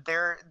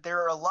 there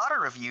are a lot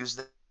of reviews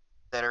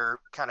that are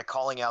kind of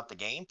calling out the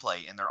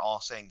gameplay, and they're all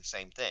saying the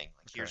same thing.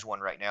 Like Okay. here's one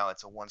right now.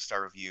 It's a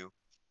 1-star review.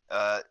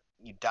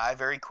 You die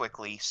very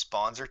quickly.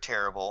 Spawns are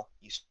terrible.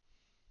 You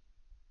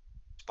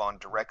spawn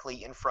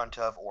directly in front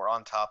of or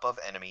on top of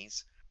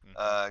enemies.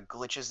 Mhm.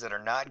 Glitches that are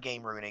not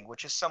game ruining,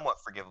 which is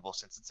somewhat forgivable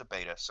since it's a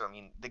beta. So I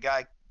mean, the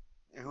guy,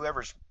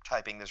 whoever's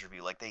typing this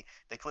review, like they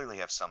clearly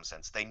have some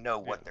sense. They know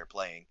Yeah. what they're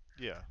playing.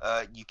 Yeah.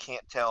 You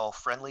can't tell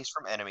friendlies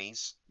from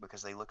enemies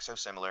because they look so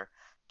similar.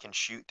 Can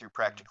shoot through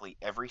Mhm. practically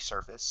every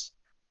surface.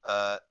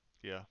 Uh,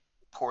 Yeah.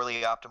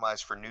 Poorly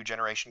optimized for new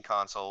generation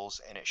consoles,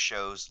 and it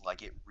shows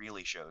like it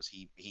really shows.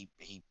 He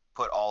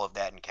put all of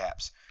that in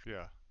caps.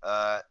 Yeah.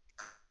 Uh,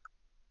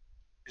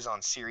 is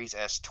on Series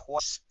S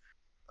twice.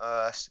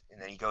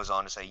 And then he goes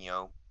on to say,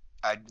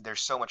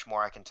 there's so much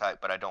more I can type,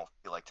 but I don't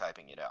feel like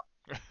typing it out.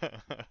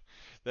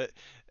 That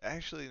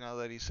actually, now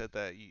that he said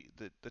that,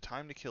 the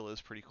time to kill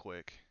is pretty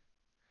quick.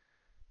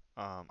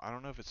 I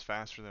don't know if it's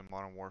faster than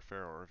Modern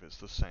Warfare or if it's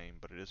the same,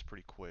 but it is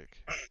pretty quick.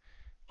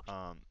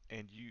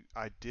 And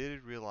I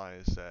did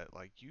realize that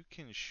like you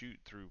can shoot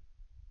through.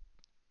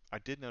 I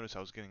did notice I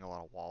was getting a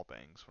lot of wall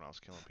bangs when I was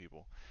killing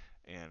people,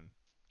 and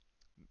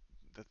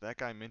that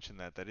guy mentioned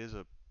that. That is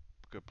a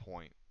good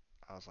point.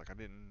 I was like, I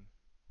didn't.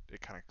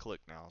 It kind of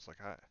clicked now. I was like,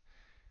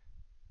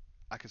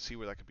 I could see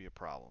where that could be a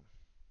problem.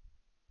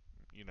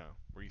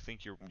 Where you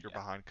think you're Yeah,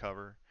 behind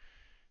cover.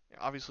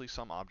 Obviously,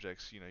 some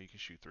objects you can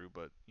shoot through,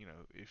 but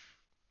if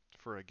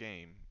for a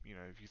game,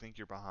 if you think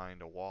you're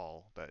behind a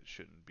wall that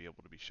shouldn't be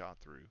able to be shot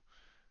through,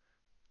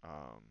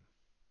 um,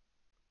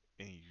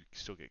 and you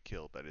still get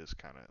killed,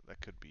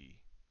 that could be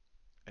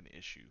an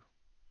issue.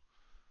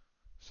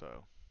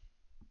 So,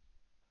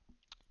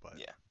 but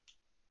yeah.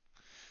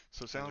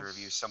 so it In the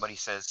review, sounds somebody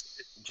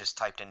says just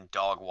typed in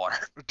dog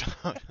water.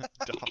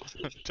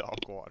 dog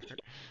water.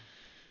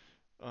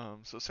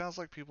 So it sounds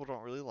like people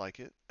don't really like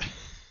it.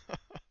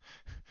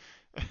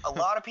 A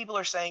lot of people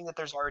are saying that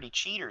there's already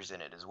cheaters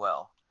in it as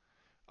well.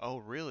 Oh,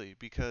 really?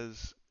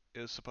 Because it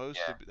was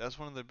supposed to Yeah, be, that's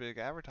one of the big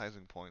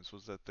advertising points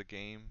was that the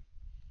game,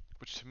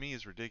 which to me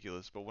is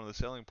ridiculous, but one of the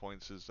selling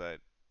points is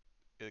that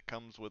it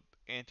comes with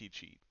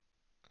anti-cheat.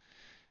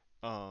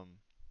 Um,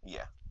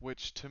 Yeah.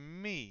 which to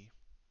me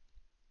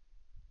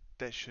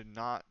that should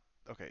not.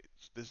 Okay,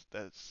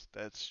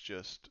 that's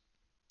just.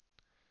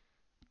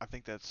 I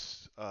think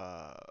that's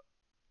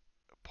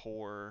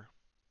poor.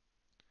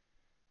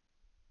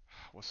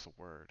 What's the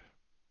word?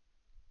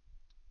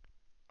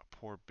 A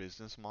poor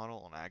business model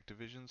on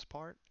Activision's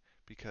part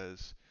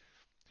because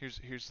here's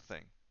the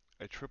thing: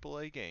 a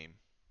AAA game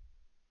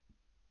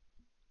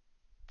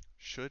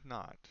should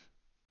not.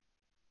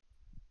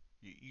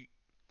 You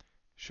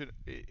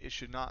it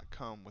should not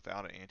come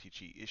without an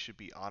anti-cheat. It should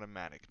be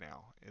automatic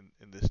now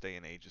in this day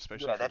and age,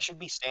 Yeah, that should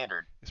be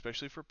standard.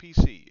 especially for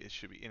PC. It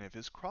should be, and if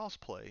it's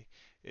crossplay,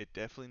 it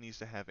definitely needs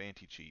to have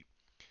anti-cheat.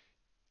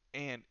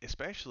 And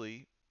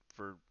especially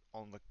for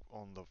on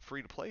the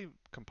free to play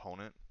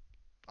component,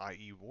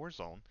 i.e.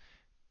 Warzone,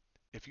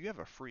 if you have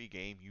a free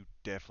game, you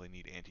definitely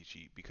need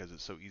anti-cheat because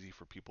it's so easy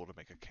for people to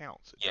make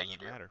accounts. It Yeah, you doesn't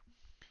do. matter.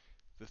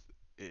 The,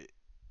 it,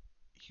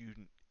 you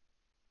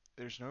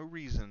there's no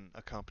reason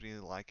a company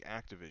like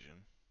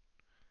Activision,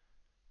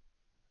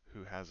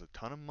 who has a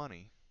ton of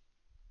money,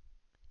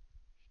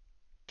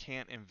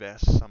 can't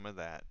invest some of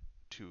that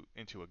to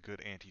into a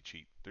good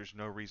anti-cheat. There's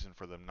no reason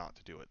for them not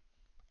to do it.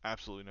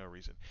 Absolutely no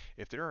reason.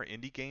 If there are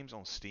indie games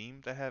on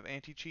Steam that have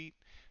anti-cheat,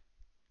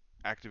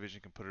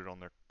 Activision can put it on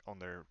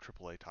their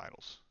AAA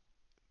titles.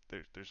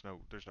 There's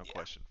no Yeah.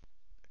 question.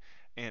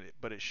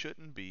 But it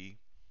shouldn't be.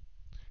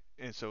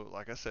 And so,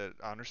 like I said,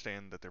 I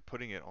understand that they're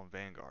putting it on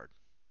Vanguard.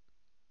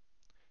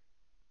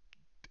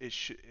 It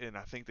should, and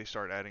I think they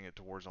started adding it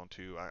to Warzone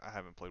 2. I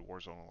haven't played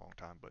Warzone in a long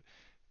time, but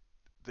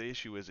the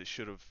issue is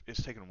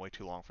it's taken way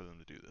too long for them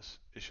to do this.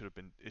 It should have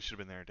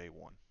been there day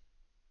one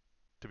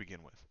to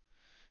begin with,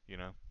 you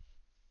know.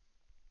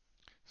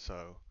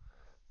 So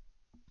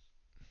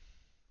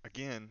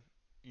again,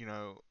 you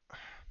know,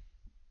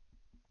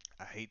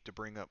 I hate to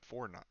bring up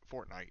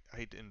Fortnite. I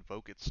hate to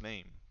invoke its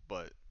name,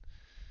 but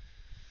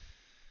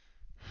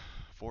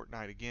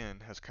Fortnite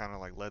again has kind of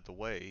like led the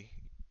way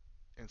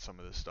in some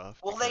of this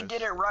stuff Well, they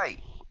did because it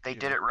right. They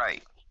you did know, it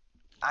right.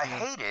 I you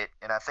know, hate it,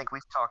 and I think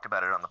we've talked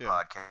about it on the yeah,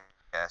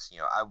 podcast.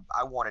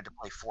 I wanted to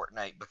play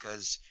Fortnite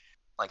because,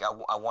 like,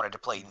 I wanted to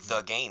play hmm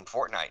the game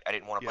Fortnite. I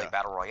didn't want to play yeah,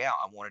 Battle Royale.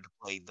 I wanted to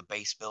play the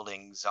base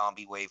building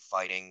zombie wave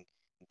fighting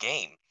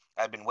game.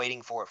 I'd been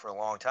waiting for it for a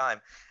long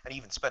time. I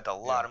even spent a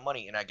yeah, lot of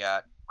money, and I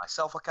got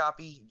myself a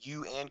copy,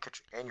 you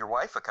and your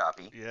wife a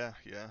copy, yeah,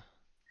 yeah,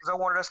 because I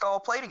wanted us to all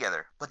play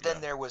together. But then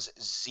yeah, there was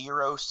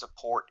zero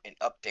support and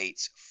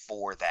updates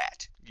for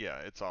that. yeah.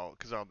 It's all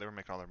because they were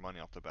making all their money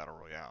off the battle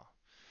royale,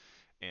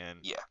 and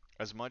Yeah,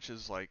 as much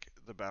as like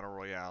the battle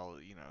royale,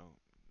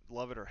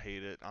 love it or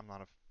hate it, I'm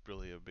not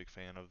really a big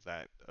fan of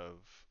that of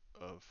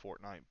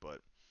Fortnite,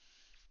 but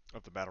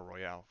of the battle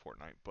royale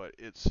Fortnite, but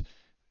it's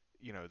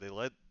they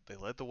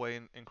led the way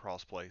in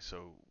crossplay,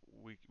 so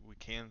we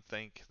can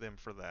thank them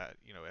for that,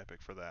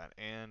 Epic for that,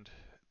 and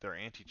their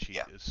anti cheat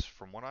yeah. is,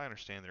 from what I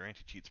understand, their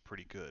anti cheat's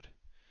pretty good.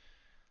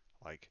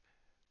 Like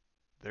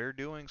they're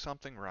doing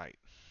something right,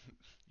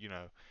 you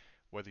know,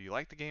 whether you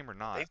like the game or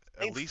not.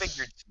 At They've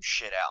figured least, some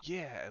shit out.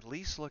 yeah, at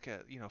least look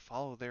at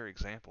follow their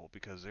example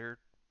because they're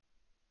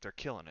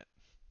killing it.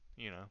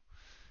 You know,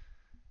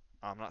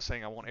 I'm not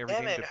saying I want every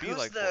Damn game it, to be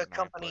like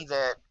Fortnite, but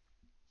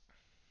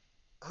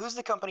who's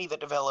the company that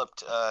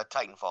developed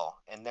Titanfall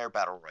and their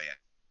battle royale?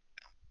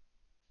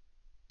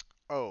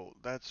 oh,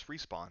 that's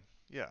Respawn.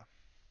 Yeah,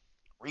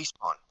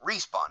 Respawn.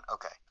 Respawn.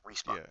 Okay,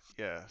 Respawn. yeah,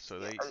 yeah. So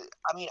Yeah, they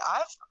I mean,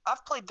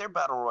 I've played their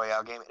battle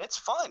royale game and it's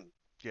fun.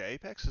 Yeah,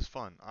 Apex is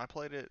fun. I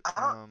played it.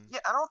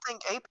 I don't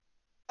think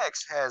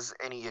Apex has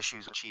any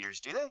issues with cheaters,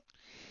 do they?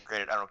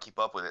 Granted, I don't keep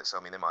up with it, so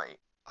I mean they might.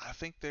 I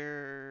think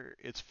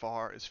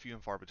it's few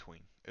and far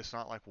between. It's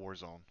not like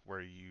Warzone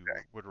where you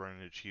Okay. would run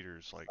into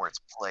cheaters Or like it's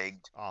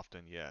plagued.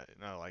 often. Yeah,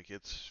 no, like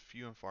it's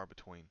few and far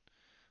between.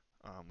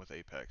 With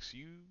Apex,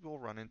 you will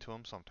run into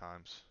them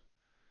sometimes,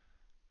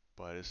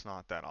 but it's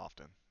not that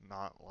often.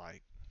 Not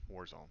like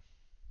Warzone,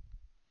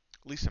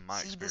 at least in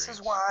my See,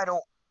 experience.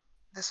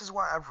 this is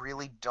why I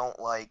really don't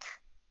like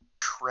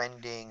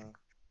trending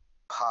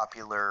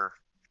popular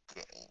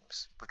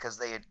games because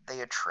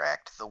they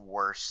attract the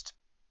worst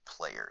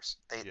players.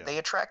 Yeah, They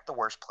attract the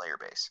worst player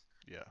base.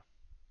 yeah.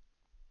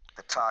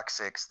 The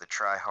toxics, the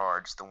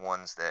tryhards, the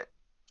ones that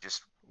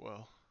just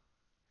Well,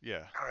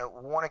 yeah, I don't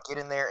know, want to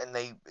get in there and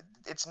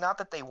it's not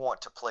that they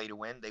want to play to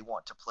win, they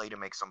want to play to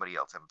make somebody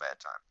else have a bad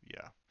time.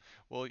 yeah.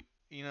 Well,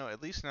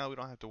 at least now we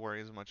don't have to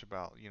worry as much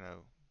about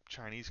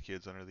Chinese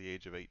kids under the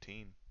age of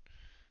 18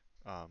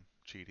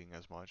 cheating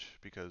as much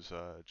because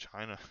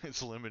China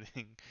is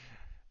limiting.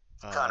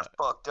 It's kind of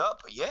fucked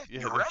up, but yeah,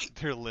 Yeah, you're right.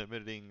 they're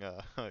limiting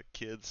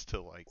kids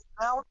to like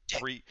Now,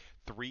 three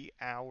 3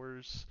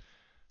 hours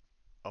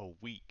a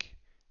week,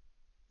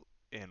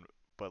 and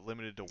but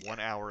limited to yeah, 1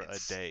 hour a it's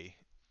day.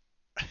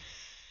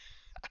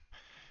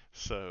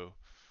 So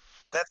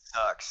that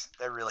sucks.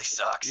 That really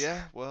sucks.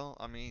 yeah, well,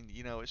 I mean,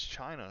 it's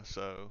China,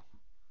 so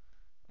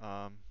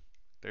um,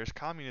 there's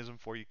communism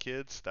for you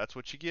kids. That's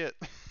what you get.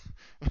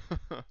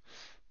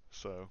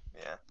 So,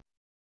 Yeah.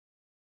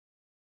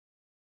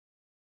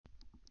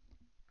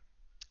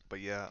 but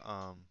yeah,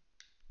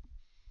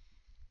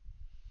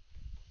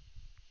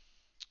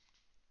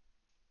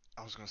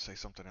 I was gonna say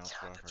something else,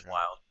 but God, I that's forgot.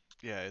 wild.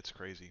 Yeah, it's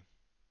crazy.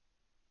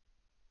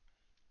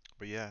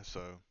 But yeah,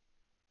 so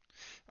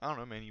I don't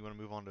know, man. You want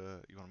to move on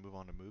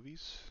to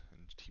movies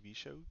and TV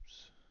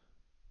shows,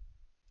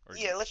 or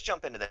you? Yeah, let's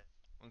jump into that.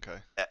 Okay.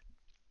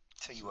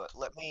 Tell you So, what,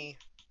 let me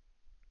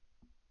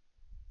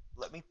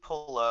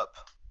pull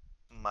up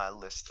my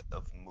list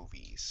of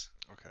movies.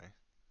 okay.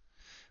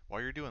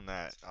 While you're doing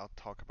that, I'll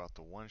talk about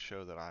the one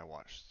show that I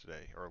watched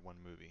today, or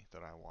one movie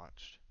that I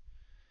watched.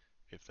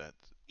 If that,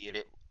 Get if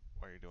it?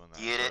 while you're doing that,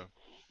 Get it? so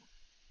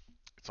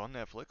it's on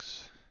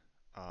Netflix.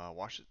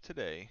 Watched it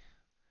today.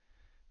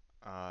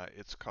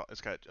 It's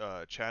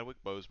got Chadwick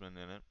Boseman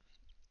in it.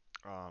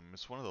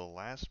 It's one of the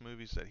last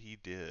movies that he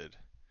did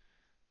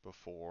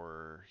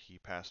before he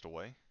passed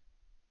away.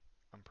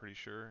 I'm pretty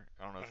sure.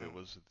 I don't know if it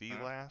was the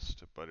Mm-hmm.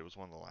 last, but it was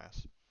one of the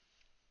last.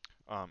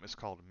 It's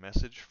called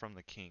Message from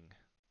the King.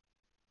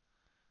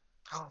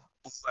 Oh,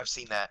 I've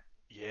seen that.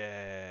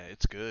 Yeah,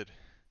 it's good.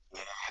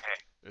 Yeah.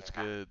 It's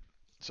Yeah. good.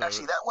 So,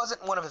 Actually, that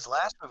wasn't one of his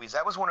last movies.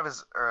 That was one of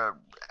his.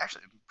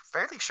 Actually,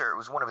 fairly sure it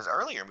was one of his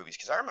earlier movies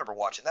because I remember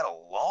watching that a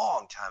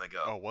long time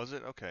ago. oh, was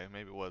it? Okay,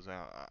 maybe it was.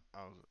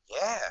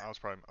 Yeah, I was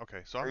probably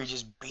okay. So where I'm he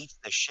just, just beats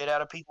the shit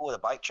out of people with a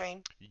bike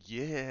chain.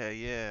 yeah,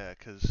 yeah.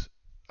 Because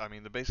I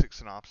mean, the basic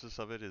synopsis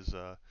of it is,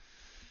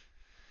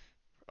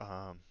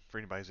 for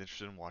anybody who's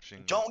interested in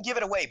watching, Don't give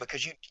it away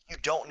because you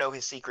don't know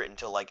his secret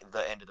until like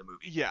the end of the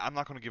movie. yeah, I'm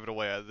not going to give it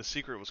away. The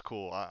secret was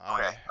cool.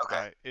 Okay,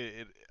 okay. I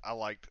It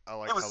liked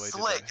was how they did that.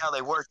 slick how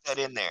they worked that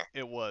in there.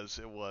 It was.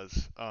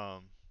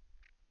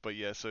 But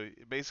yeah, so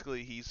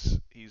basically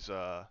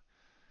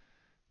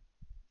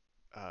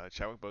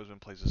Chadwick Boseman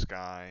plays this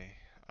guy.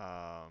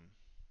 Um,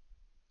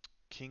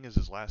 King is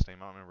his last name.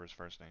 I don't remember his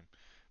first name,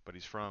 but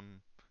he's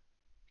from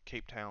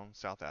Cape Town,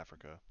 South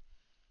Africa.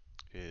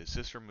 His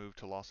sister moved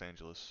to Los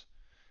Angeles,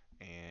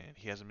 and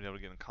he hasn't been able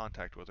to get in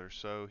contact with her,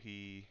 so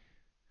he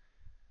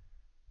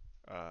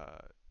uh,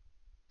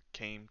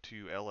 came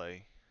to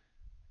LA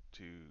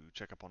to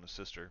check up on his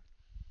sister.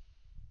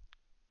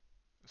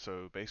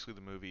 So basically,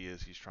 the movie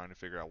is he's trying to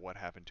figure out what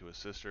happened to his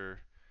sister.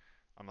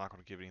 I'm not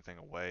going to give anything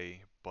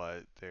away,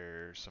 but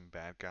there's some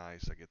bad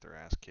guys that get their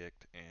ass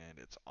kicked, and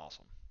it's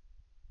awesome.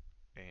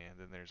 And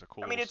then there's a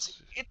cool I mean, little,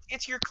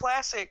 it's your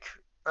classic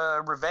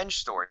revenge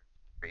story.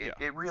 It, yeah,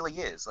 it really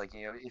is. Like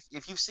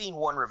if you've seen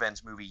one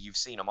revenge movie, you've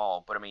seen them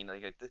all. But I mean,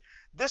 like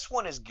this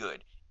one is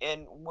good.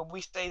 And when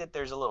we say that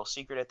there's a little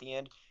secret at the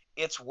end,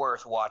 it's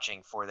worth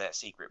watching for that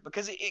secret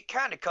because it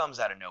kind of comes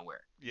out of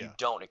nowhere. You yeah,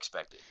 don't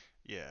expect it.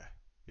 yeah,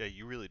 yeah.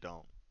 You really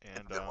don't, It's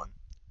and a good one.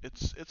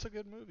 it's a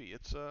good movie.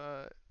 It's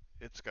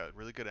got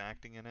really good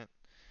acting in it.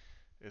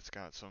 It's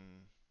got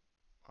some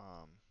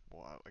um,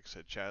 like I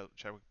said,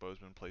 Chadwick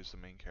Boseman plays the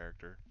main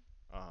character.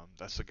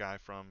 That's the guy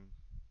from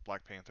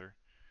Black Panther.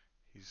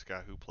 He's the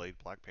guy who played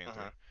Black Hmm.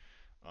 Panther.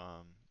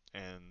 Um,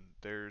 and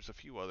there's a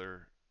few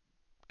other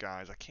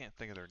guys. I can't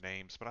think of their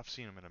names, but I've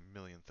seen them in a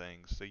million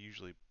things. They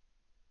usually,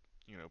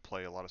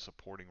 play a lot of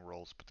supporting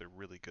roles, but they're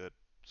really good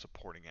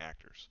supporting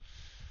actors.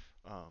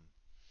 Um,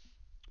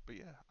 but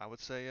yeah, I would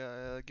say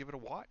give it a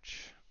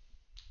watch.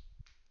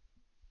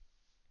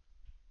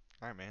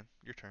 All right, man,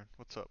 your turn.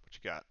 What's up? What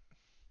you got?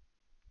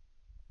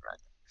 Right.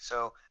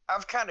 So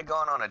I've kind of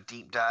gone on a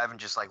deep dive and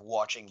just like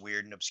watching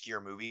weird and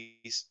obscure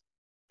movies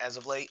as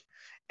of late.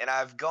 And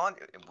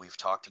we've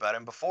talked about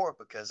him before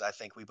because I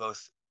think we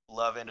both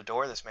love and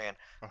adore this man.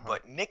 Uh huh.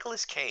 But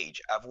Nicolas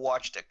Cage, I've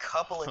watched a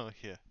couple of Oh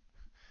yeah.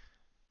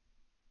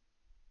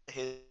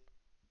 his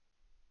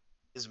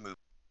movies.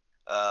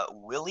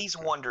 Willy's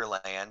Okay.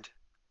 Wonderland,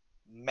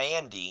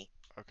 Mandy,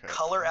 Okay.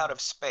 Color Out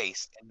of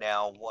Space, and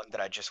now one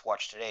that I just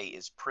watched today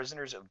is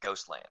Prisoners of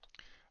Ghostland.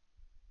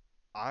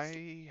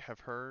 I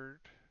have heard.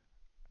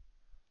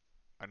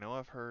 I know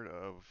I've heard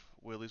of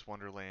Willy's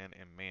Wonderland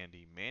and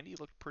Mandy. Mandy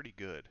looked pretty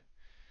good.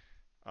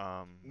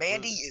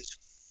 Mandy is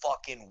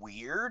fucking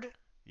weird.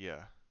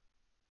 Yeah.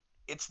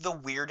 It's the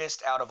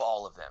weirdest out of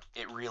all of them.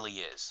 It really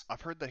is.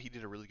 I've heard that he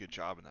did a really good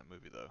job in that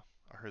movie though.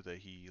 I heard that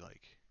he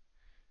like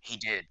He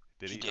did.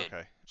 did He he? did.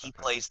 Okay. He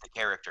Okay. plays the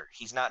character.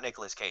 He's not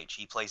Nicolas Cage.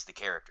 He plays the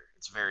character.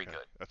 It's very Okay.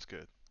 good. That's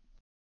good.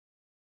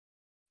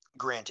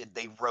 Granted,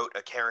 they wrote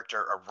a character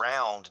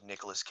around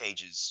Nicolas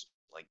Cage's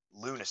like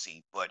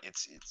lunacy, but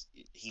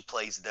he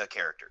plays the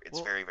character. It's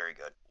Well, very very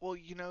good.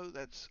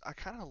 that's I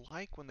kind of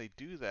like when they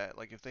do that.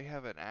 Like if they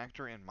have an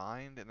actor in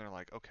mind and they're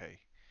like, okay,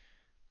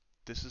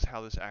 this is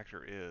how this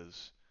actor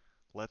is.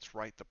 Let's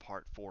write the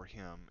part for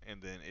him,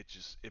 and then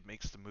it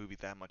makes the movie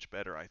that much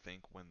better. I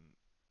think when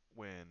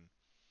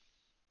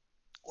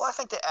Well, I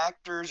think the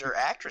actors or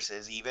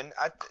actresses even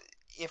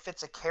if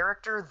it's a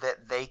character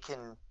that they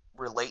can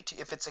relate to,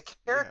 if it's a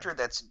yeah. character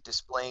that's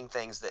displaying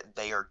things that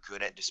they are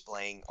good at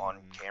displaying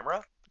on Mhm.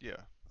 camera,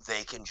 Yeah.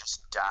 they can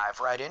just dive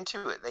right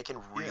into it. They can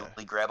Yeah.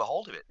 really grab a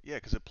hold of it. Yeah,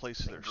 because it plays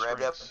to They their can grab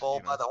that strengths, bull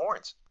by the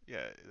horns.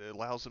 Yeah, it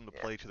allows them to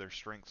Yeah, play to their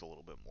strengths a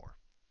little bit more.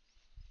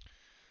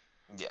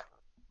 yeah.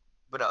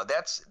 But no,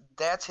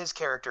 that's his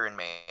character in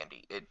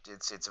Mandy.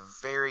 It's a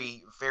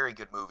very very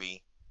good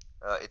movie.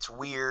 It's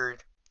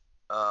weird.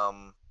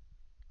 Um,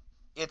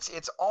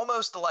 it's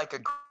almost like a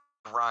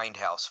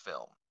grindhouse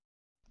film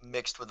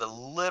mixed with a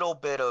little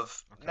bit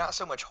of Okay. not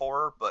so much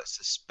horror but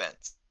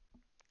suspense.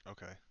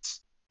 Okay.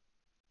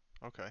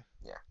 Okay.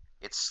 Yeah,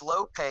 it's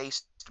slow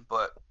paced,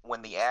 but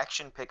when the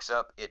action picks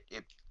up, it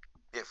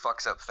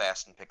fucks up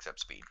fast and picks up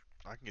speed.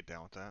 I can get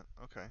down with that.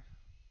 Okay.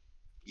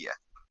 Yeah,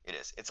 it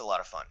is. It's a lot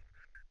of fun.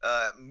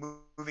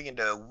 Moving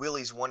into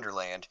Willy's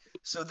Wonderland.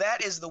 So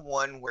that is the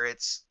one where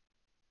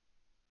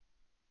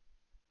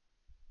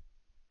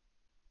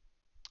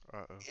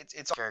Uh oh.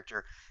 it's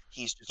character.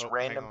 He's just Oh, hang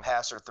random on.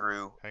 passer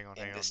through Hang on.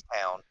 in Hang this on.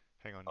 town.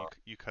 Hang on. Uh,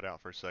 You cut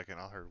out for a second.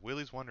 I heard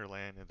Willy's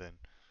Wonderland and then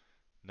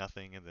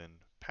nothing and then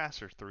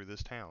passer through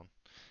this town.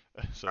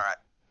 So all right.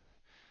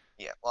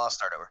 Yeah, well, I'll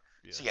start over.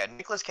 yeah. So yeah,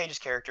 Nicolas Cage's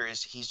character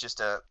is he's just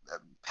a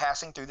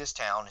passing through this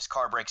town. His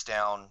car breaks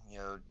down.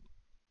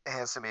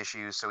 Has some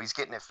issues, so he's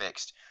getting it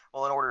fixed.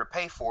 Well, in order to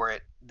pay for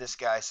it, this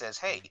guy says,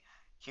 "Hey,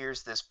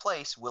 here's this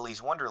place,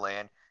 Willy's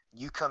Wonderland.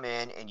 You come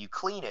in and you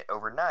clean it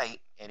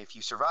overnight, and if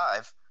you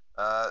survive,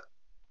 uh,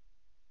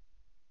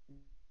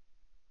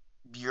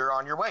 you're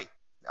on your way.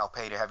 I'll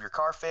pay to have your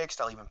car fixed.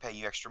 I'll even pay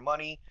you extra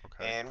money,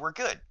 Okay. and we're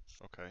good."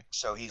 Okay.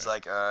 So he's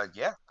Okay. like,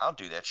 "Yeah, I'll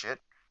do that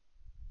shit."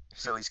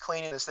 So he's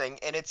cleaning this thing,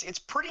 and it's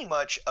pretty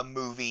much a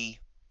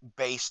movie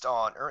based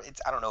on, or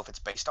it's I don't know if it's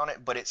based on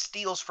it, but it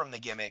steals from the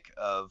gimmick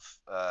of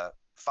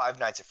Five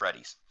Nights at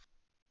Freddy's,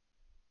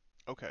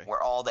 Okay.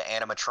 where all the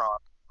animatronics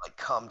like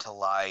come to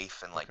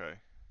life and like Okay.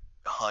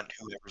 hunt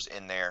whoever's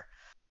in there,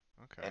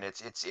 and Okay.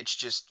 it's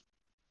just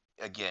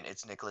again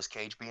it's Nicolas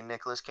Cage being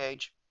Nicolas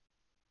Cage.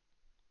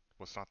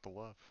 What's not the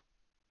love?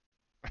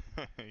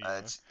 you Uh, know.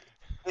 it's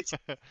it's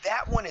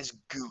that one is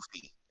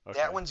goofy. That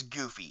Okay. one's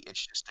goofy.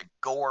 It's just a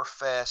gore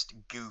fest,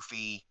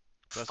 goofy,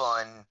 That's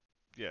fun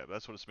yeah.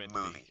 That's what it's meant to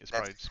be. movie. It's That's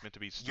probably just meant to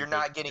be You're stupid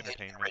not getting any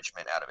entertainment.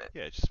 enrichment out of it.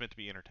 Yeah. It's just meant to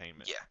be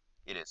entertainment. Yeah,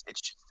 it is.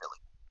 It's just silly.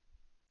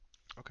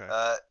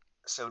 Okay.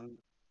 So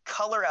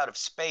Color Out of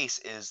Space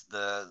is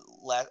the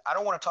last. I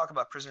don't want to talk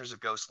about Prisoners of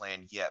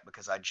Ghostland yet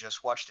because I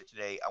just watched it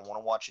today. I want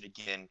to watch it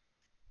again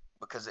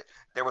because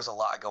there was a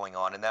lot going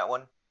on in that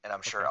one, and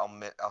I'm sure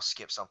Okay. I'll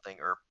skip something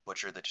or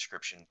butcher the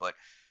description. But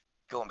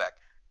going back,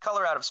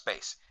 Color Out of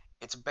Space.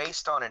 It's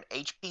based on an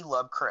H.P.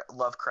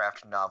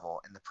 Lovecraft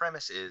novel, and the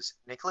premise is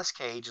Nicolas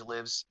Cage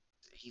lives.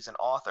 He's an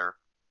author,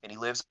 and he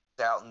lives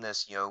out in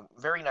this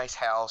very nice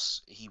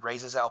house. He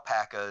raises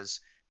alpacas.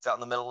 It's out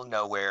in the middle of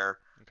nowhere,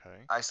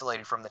 Okay.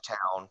 isolated from the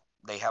town.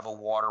 They have a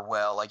water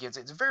well. Like it's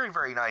a very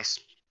very nice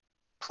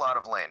plot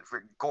of land.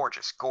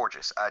 Gorgeous,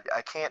 gorgeous.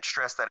 I can't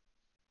stress that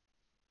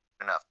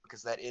enough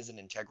because that is an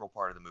integral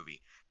part of the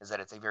movie. Is that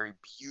it's a very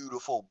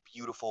beautiful,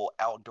 beautiful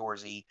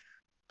outdoorsy,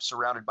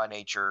 surrounded by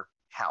nature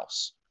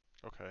house.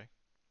 Okay.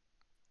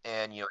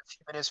 And it's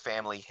him and his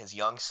family, his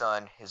young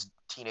son, his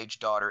teenage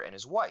daughter, and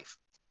his wife.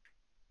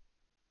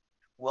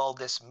 Well,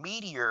 this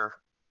meteor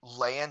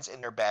lands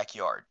in their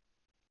backyard,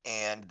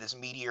 and this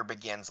meteor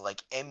begins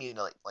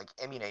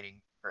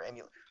emulating or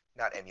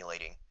not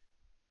emulating,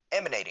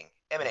 emanating,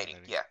 Emanating.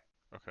 yeah,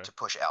 Okay. to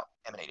push out,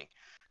 emanating.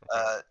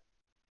 Okay. Uh,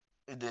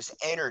 this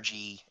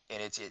energy,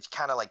 and it's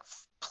kind of like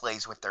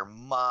plays with their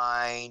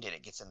mind, and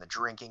it gets in the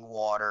drinking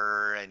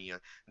water, and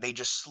they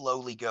just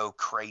slowly go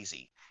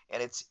crazy.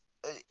 And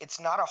it's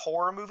not a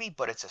horror movie,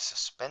 but it's a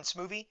suspense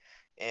movie,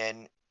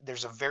 and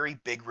there's a very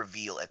big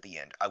reveal at the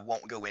end. I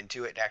won't go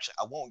into it. Actually,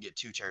 I won't get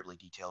too terribly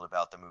detailed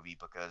about the movie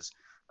because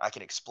I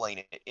can explain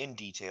it in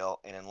detail,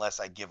 and unless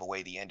I give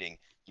away the ending,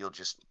 you'll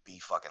just be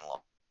fucking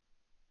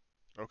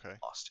Okay.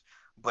 lost.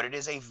 But it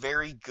is a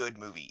very good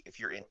movie if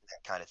you're into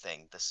that kind of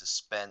thing. The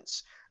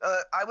suspense.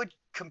 I would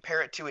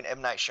compare it to an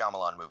M Night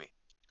Shyamalan movie.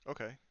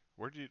 Okay.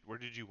 Where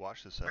did you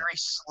watch this at? Very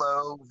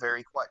slow,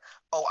 very quiet.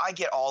 Oh, I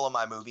get all of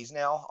my movies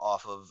now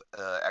off of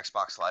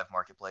Xbox Live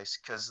Marketplace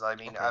because I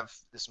mean Okay. I've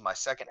this is my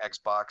second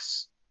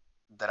Xbox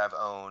that I've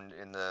owned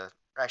in the.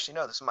 Actually,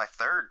 no, this is my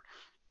third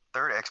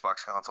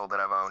Xbox console that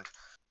I've owned.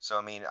 So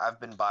I mean I've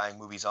been buying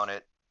movies on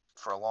it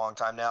for a long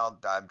time now.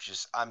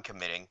 I'm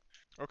committing.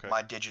 Okay.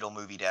 My digital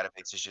movie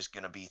database is just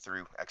going to be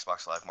through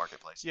Xbox Live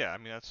Marketplace. Yeah, I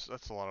mean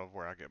that's a lot of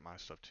where I get my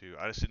stuff too.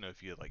 I just didn't know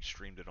if you had like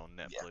streamed it on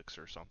Yeah. Netflix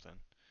or something.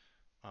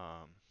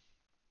 Um.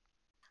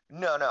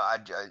 No, no.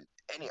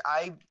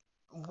 I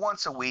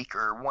once a week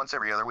or once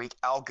every other week,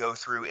 I'll go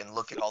through and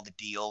look at all the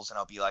deals, and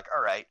I'll be like,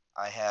 all right,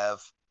 I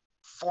have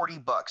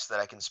 $40 that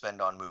I can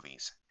spend on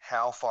movies.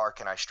 How far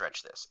can I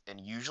stretch this? And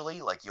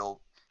usually, like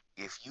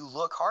if you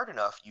look hard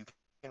enough, you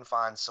can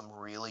find some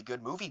really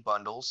good movie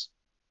bundles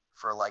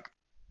for like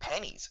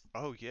pennies.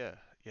 Oh yeah.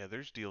 Yeah,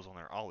 there's deals on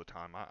there all the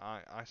time.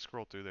 I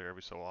scroll through there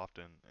every so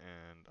often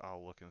and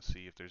I'll look and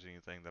see if there's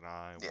anything that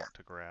I Yeah. want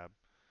to grab.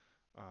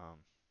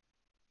 Um,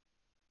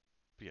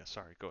 but yeah,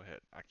 sorry, go ahead.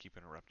 I keep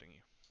interrupting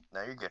you.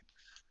 No, you're good.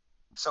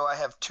 So I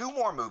have two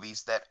more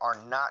movies that are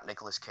not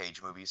Nicolas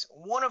Cage movies.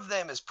 One of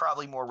them is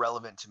probably more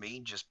relevant to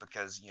me just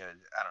because,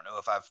 I don't know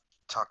if I've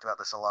talked about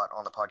this a lot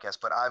on the podcast,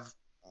 but I've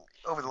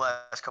over the Mhm.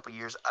 last couple of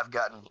years, I've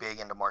gotten big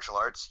into martial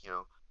arts,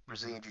 Mhm.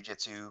 Brazilian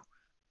jiu-jitsu,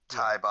 Yeah.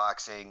 Thai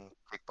boxing,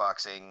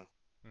 kickboxing,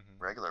 Mhm.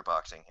 regular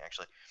boxing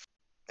actually.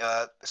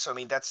 So I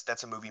mean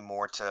that's a movie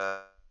more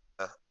to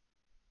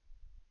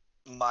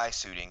my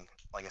suiting.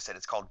 Like I said,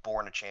 it's called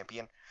Born a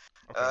Champion.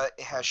 Okay. It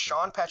Born has a Sean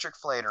Champion. Patrick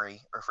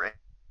Flannery, or for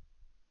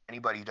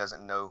anybody who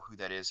doesn't know who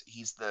that is,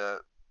 he's the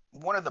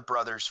one of the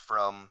brothers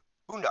from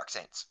Boondock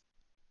Saints.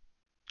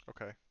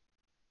 Okay.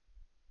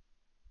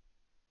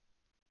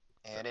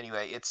 That, And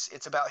anyway,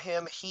 it's about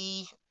him.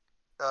 He's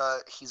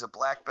a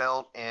black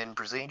belt in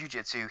Brazilian Jiu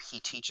Jitsu. He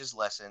teaches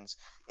lessons,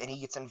 and he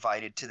gets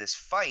invited to this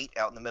fight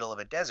out in the middle of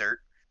a desert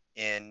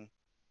in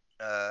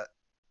uh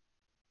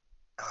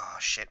oh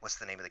shit, what's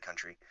the name of the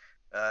country?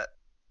 Uh,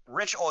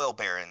 rich oil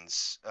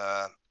barons,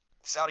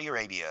 Saudi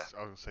Arabia.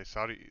 I was gonna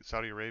say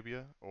Saudi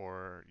Arabia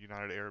or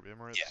United Arab Yeah,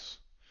 Emirates.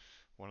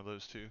 One of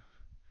those two.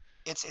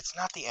 it's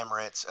not the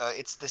Emirates.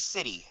 It's the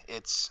city.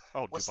 It's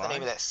Oh, what's the name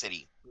Dubai. of that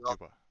city? Well,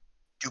 Dubai.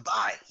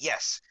 Dubai.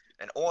 Yes,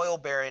 an oil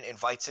baron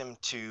invites him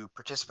to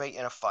participate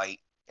in a fight,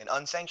 an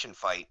unsanctioned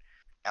fight,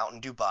 out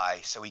in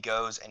Dubai. So he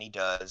goes and he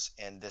does,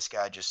 and this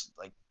guy just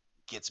like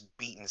gets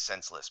beaten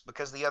senseless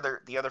because the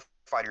other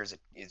fighter is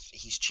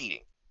he's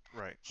cheating.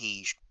 Right.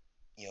 He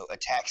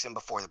attacks him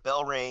before the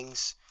bell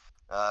rings,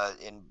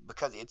 and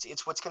because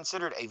it's what's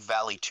considered a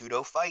vale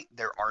tudo fight,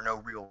 there are no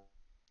real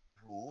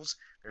rules.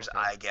 There's Okay.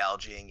 eye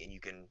gouging, and you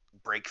can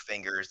break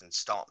fingers and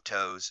stomp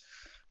toes.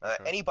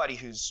 Okay. Anybody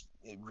who's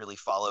really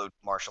followed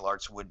martial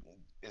arts would,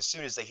 as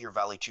soon as they hear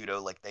vale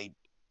tudo, like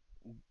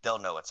they'll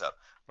know what's up.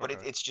 But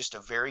Okay. it's just a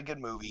very good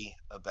movie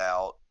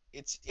about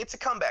it's a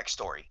comeback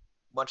story,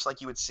 much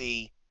like you would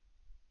see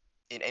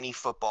in any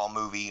football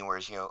movie, where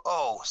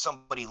oh,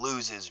 somebody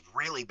loses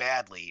really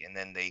badly and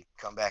then they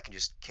come back and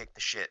just kick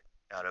the shit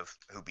out of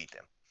who beat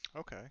them.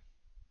 Okay.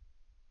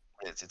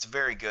 It's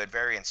very good,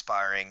 very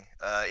inspiring.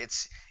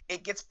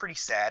 It gets pretty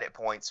sad at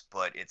points,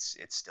 but it's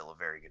still a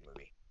very good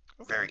movie,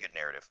 Okay. very good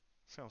narrative.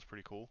 Sounds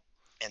pretty cool.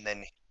 And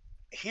then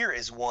here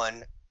is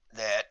one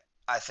that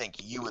I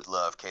think you would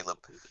love, Caleb.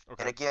 And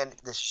Okay. again,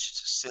 this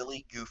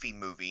silly, goofy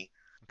movie.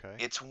 Okay.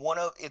 It's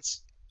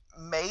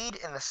made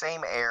in the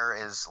same air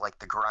as like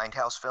the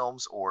Grindhouse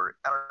films, or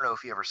I don't know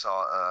if you ever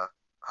saw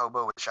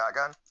Hobo with a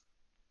Shotgun.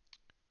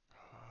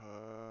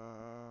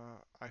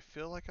 I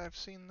feel like I've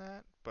seen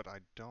that, but I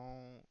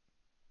don't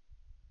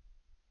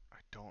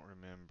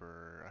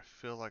remember. I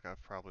feel like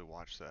I've probably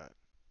watched that.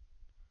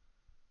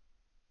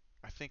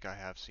 I think I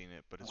have seen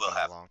it, but it's We'll been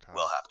a have long time.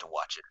 we'll have to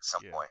watch it at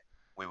some Yeah. point.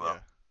 We will.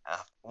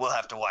 Yeah. We'll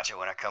have to watch it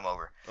when I come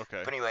over.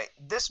 Okay. But anyway,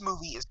 this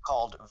movie is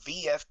called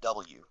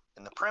VFW,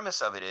 and the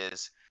premise of it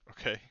is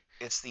Okay.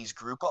 it's these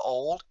group of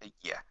old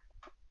yeah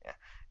yeah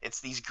it's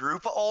these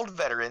group of old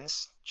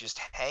veterans just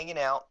hanging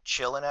out,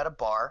 chilling at a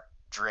bar,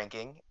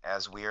 drinking,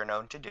 as we are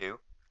known to do.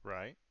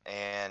 Right.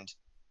 And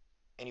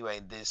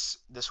anyway, this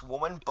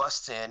woman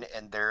busts in,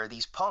 and there are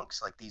these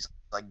punks, like these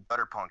like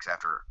butter punks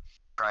after her,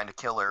 trying to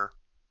kill her,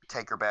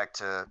 take her back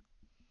to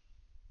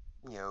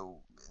you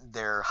know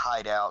their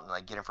hideout and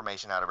like get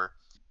information out of her.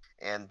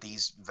 And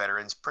these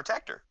veterans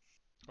protect her.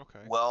 Okay.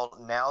 Well,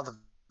 now the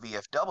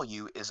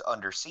VFW is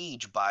under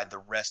siege by the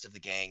rest of the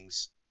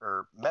gangs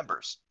or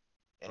members,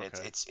 and it's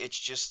Okay. it's it's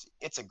just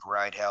it's a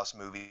grindhouse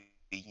movie.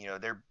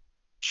 They're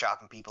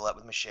chopping people up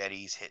with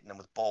machetes, hitting them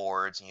with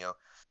boards.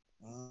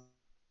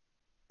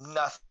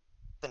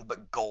 Nothing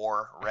but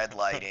gore, red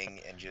lighting,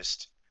 and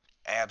just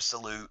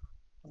absolute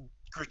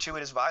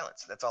gratuitous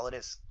violence. That's all it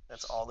is.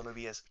 That's just all the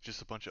movie is.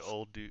 just a bunch of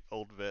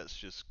old vets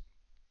just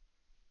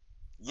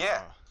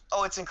Yeah. uh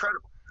Oh, it's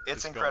incredible.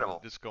 It's incredible.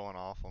 just going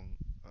off on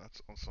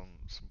on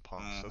some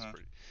punks. That's Hmm.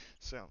 pretty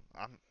sound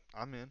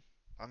I'm in.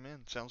 I'm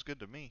in. Sounds good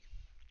to me.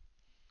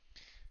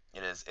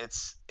 It is.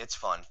 It's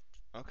fun.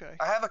 Okay.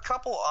 I have a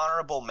couple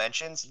honorable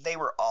mentions. They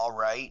were all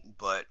right,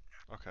 but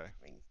Okay.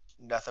 I mean,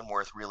 nothing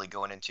worth really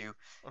going into.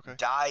 Okay.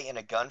 Die in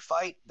a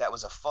Gunfight. That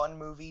was a fun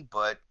movie,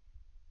 but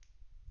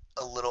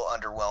a little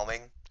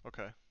underwhelming.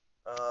 Okay.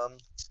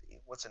 Let's see,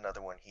 what's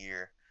another one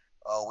here?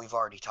 Oh, we've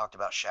already talked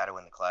about Shadow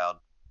in the Cloud.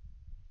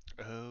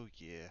 Oh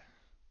yeah.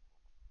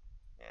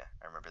 Yeah,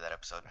 I remember that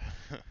episode.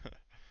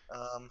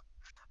 Um,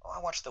 oh, I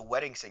watched The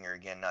Wedding Singer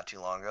again not too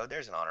long ago.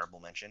 There's an honorable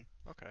mention.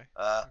 Okay.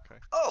 Uh, Okay.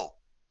 oh,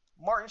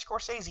 Martin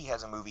Scorsese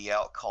has a movie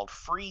out called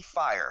Free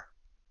Fire.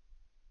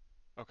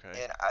 Okay.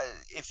 And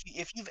if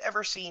you've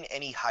ever seen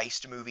any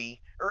heist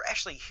movie, or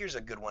actually, here's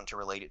a good one to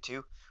relate it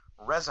to,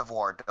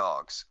 Reservoir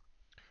Dogs.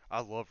 I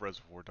love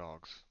Reservoir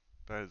Dogs.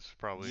 That is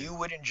probably You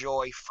would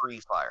enjoy Free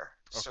Fire.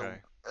 So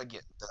okay.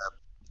 again,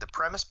 the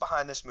premise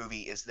behind this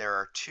movie is there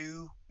are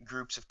two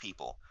groups of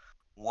people.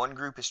 One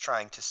group is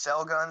trying to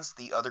sell guns,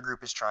 the other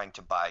group is trying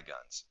to buy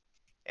guns.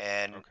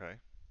 And Okay.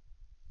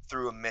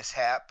 through a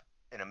mishap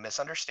and a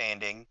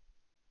misunderstanding,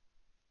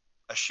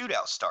 a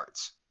shootout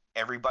starts.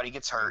 Everybody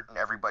gets Okay.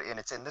 hurt, and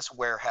it's in this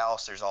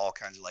warehouse. There's all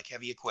kinds of like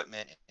heavy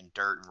equipment and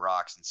dirt and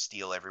rocks and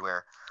steel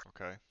everywhere.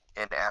 Okay.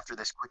 And after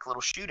this quick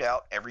little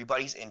shootout,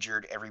 everybody's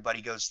injured.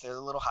 Everybody goes to their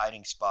little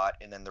hiding spot,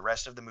 and then the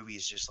rest of the movie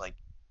is just like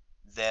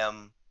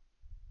them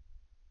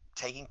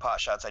taking pot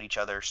shots at each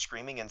other,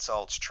 screaming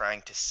insults,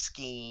 trying to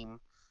scheme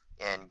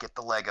and get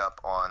the leg up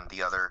on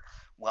the other,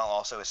 while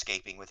also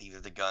escaping with either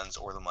the guns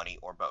or the money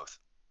or both.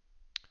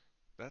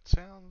 That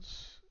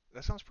sounds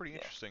pretty Yeah,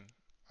 interesting.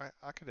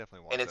 I could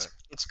definitely and watch that.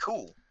 it's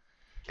cool.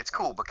 It's Uh,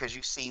 cool because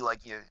you see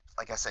like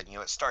I said,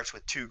 it starts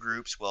with two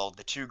groups. Well,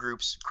 the two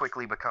groups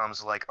quickly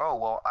becomes like, oh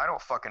well, I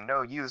don't fucking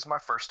know you. This is my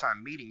first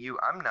time meeting you.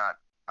 I'm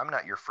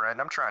not your friend.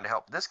 I'm trying to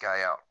help this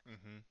guy out.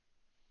 mhm.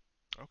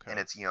 And Okay.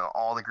 it's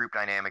all the group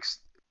dynamics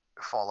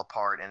fall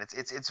apart, and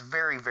it's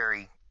very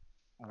very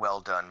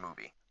well done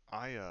movie.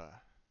 I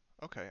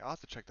okay, I'll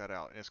have to check that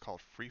out. And it's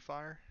called Free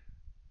Fire.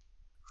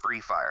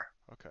 Free Fire.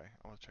 Okay,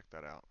 I want to check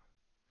that out.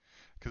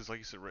 Cause like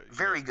you said,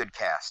 Very good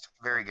cast.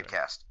 Very good okay.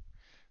 cast.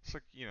 It's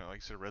like like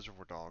you said,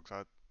 Reservoir Dogs.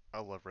 I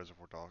love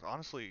Reservoir Dogs.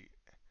 Honestly,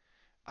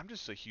 I'm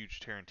just a huge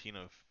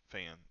Tarantino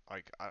fan.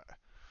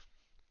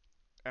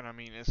 And I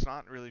mean, it's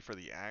not really for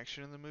the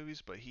action in the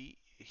movies, but he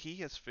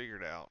has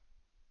figured out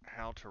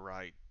how to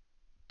write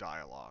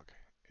dialogue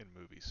in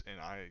movies, and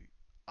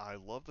I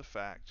love the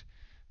fact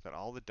that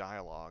all the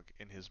dialogue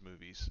in his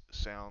movies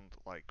sound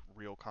like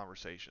real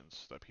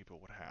conversations that people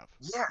would have.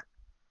 Yeah,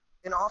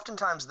 and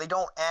oftentimes they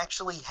don't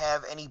actually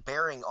have any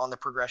bearing on the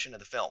progression of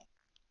the film.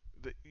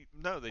 They,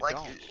 no, they Like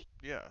don't.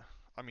 Yeah,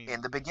 I mean,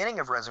 in the beginning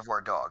of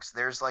Reservoir Dogs,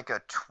 there's like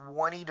a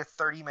 20 to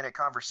 30-minute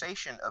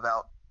conversation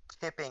about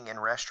tipping in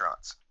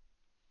restaurants.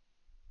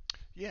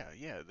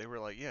 yeah, they were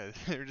like, yeah,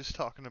 they were just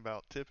talking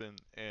about tipping,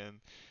 and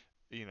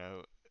you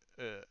know,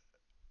 uh,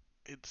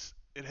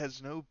 it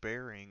has no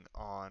bearing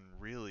on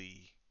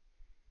really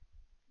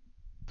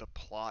the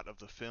plot of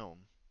the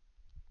film,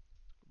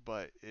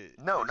 but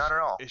No, not at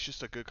all. it's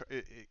just a good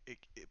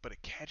but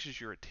it catches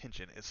your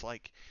attention. It's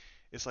like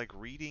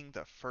reading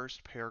the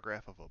first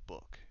paragraph of a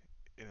book,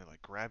 and it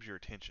like grabs your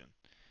attention,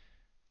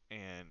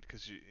 and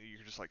because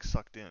you're just like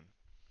sucked in.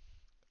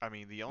 I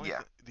mean,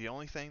 Yeah. the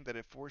only thing that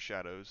it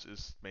foreshadows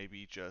is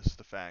maybe just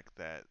the fact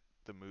that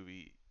the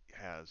movie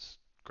has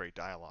great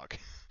dialogue.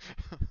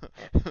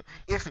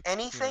 Yeah. If you know,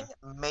 anything,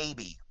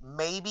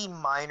 maybe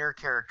minor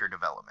character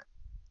development.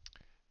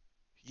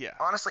 yeah.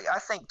 Honestly, I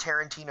think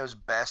Tarantino's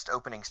best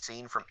opening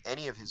scene from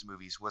any of his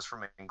movies was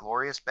from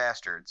Inglourious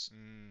Bastards,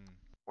 Mm,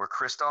 where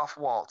Christoph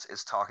Waltz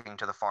is talking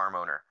to the farm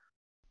owner.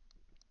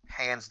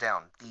 Hands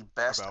down, the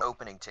best about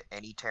opening to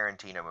any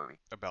Tarantino movie.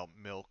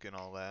 milk and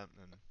all that,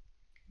 and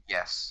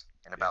Yes,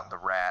 and about yeah, the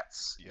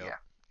rats. yep,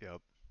 Yeah,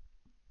 yep.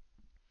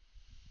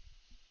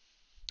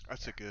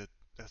 That's a yeah. good.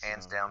 That's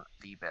Hands down,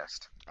 the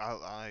best.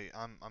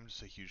 I'm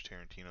just a huge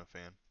Tarantino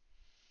fan.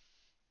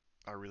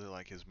 I really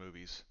like his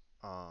movies.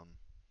 Um,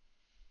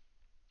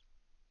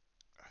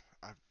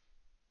 I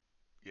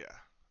yeah,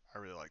 I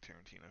really like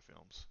Tarantino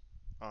films.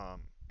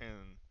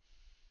 And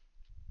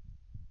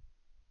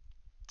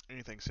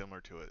anything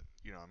similar to it,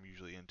 I'm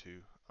usually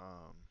into.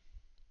 I'm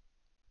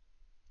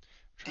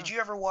Did trying to. you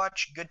ever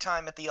watch Good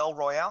Time at the El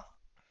Royale?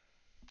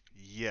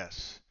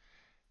 Yes,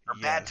 Or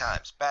Bad yes,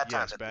 Times? Bad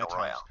Times yes. at the Bad El Times.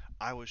 Royale.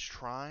 I was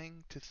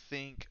trying to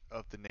think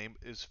of the name.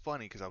 It's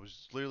funny because I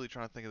was literally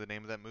trying to think of the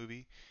name of that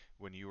movie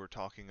when you were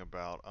talking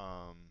about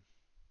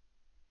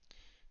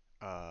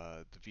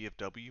the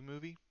VFW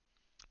movie.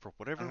 For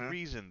whatever Mm-hmm.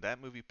 reason, that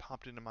movie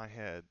popped into my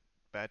head,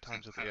 Bad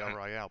Times at the El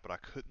Royale, but I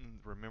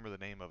couldn't remember the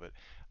name of it.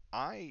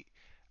 I,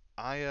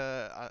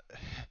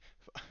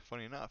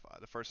 funny enough,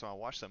 the first time I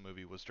watched that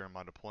movie was during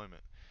my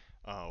deployment.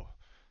 Oh,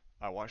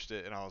 I watched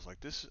it and I was like,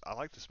 I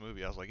like this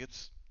movie. I was like,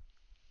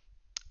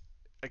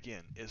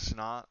 again, it's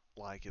not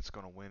like it's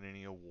going to win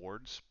any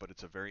awards, but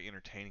it's a very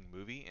entertaining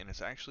movie, and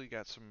it's actually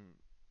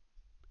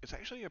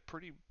a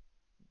pretty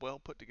well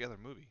put together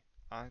movie.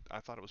 I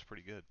thought it was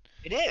pretty good.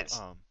 It is.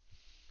 Um,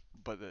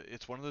 but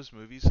it's one of those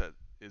movies that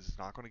is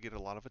not going to get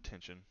a lot of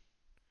attention.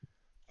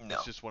 It's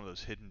No. just one of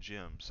those hidden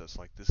gems that's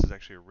like this is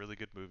actually a really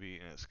good movie,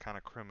 and it's kind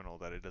of criminal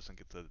that it doesn't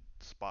get the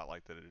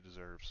spotlight that it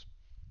deserves.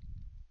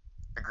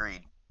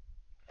 Agreed.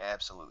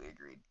 Absolutely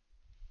agreed.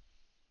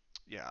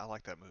 Yeah, I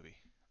like that movie.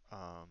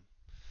 Um,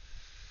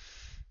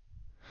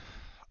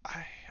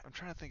 I I'm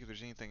trying to think if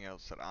there's anything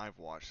else that I've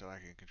watched that I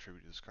can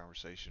contribute to this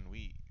conversation.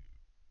 We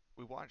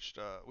did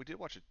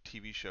watch a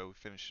TV show. We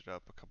finished it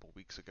up a couple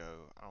weeks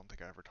ago. I don't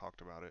think I ever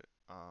talked about it.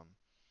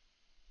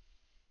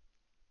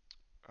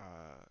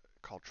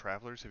 Called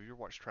Travelers. Have you ever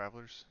watched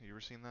Travelers? Have you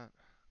ever seen that?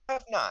 I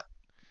have not.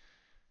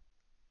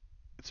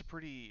 It's a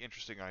pretty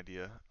interesting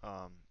idea.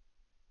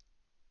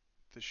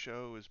 The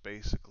show is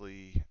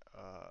basically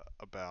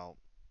about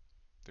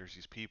there's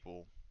these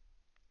people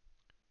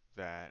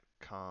that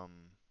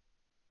come.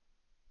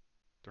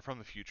 They're from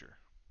the future,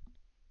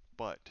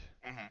 but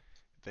Mm-hmm.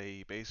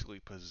 they basically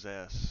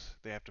possess.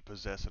 They have to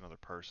possess another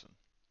person.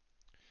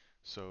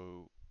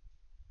 So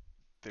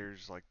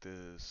there's like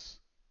this.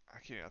 I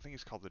can't. I think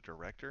it's called the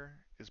director.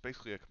 It's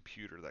basically a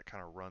computer that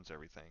kind of runs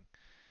everything,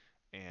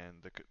 and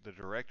the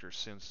director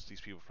sends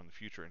these people from the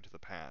future into the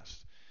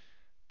past.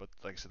 But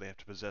like I said, they have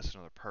to possess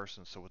another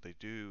person. So what they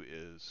do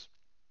is,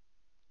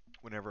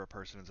 whenever a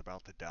person is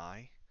about to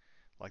die,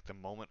 like the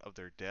moment of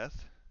their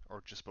death,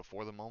 or just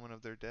before the moment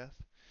of their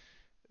death,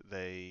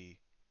 they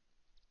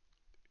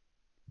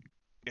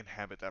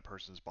inhabit that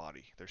person's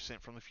body. They're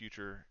sent from the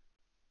future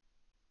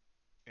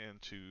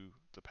into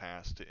the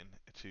past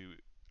to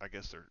I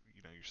guess you're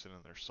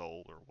sending their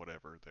soul or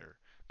whatever their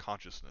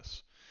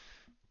consciousness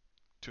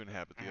to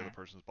inhabit the other Mm-hmm.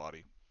 person's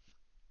body.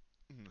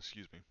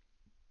 Excuse me.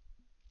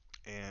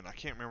 and I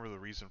can't remember the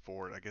reason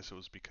for it. I guess it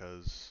was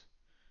because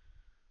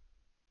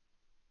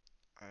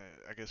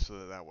I guess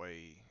that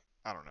way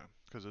I don't know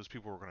because those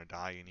people were going to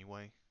die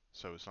anyway,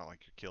 so it's not like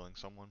you're killing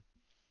someone.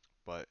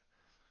 But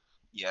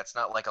Yeah, it's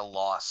not like a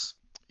loss.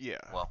 yeah,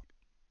 Well,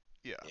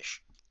 yeah,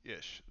 ish.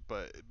 ish.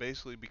 But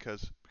basically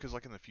because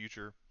like in the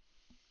future,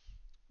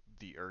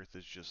 the Earth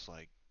is just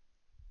like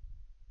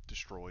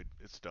destroyed.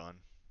 It's done.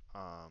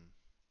 Um,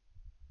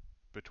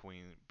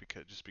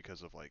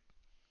 because of like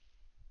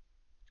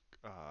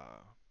uh,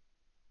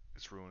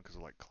 it's ruined because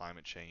of like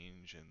climate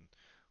change and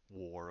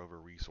war over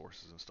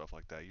resources and stuff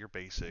like that. Your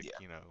basic,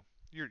 Yeah,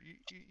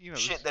 this.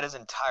 shit that is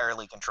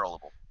entirely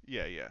controllable.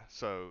 Yeah, yeah.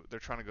 So they're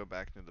trying to go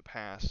back into the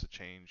past to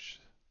change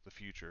the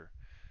future.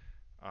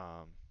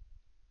 Um,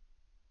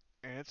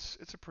 and it's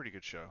a pretty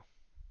good show.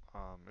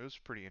 It was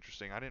pretty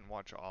interesting. I didn't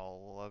watch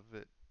all of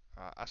it.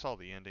 I saw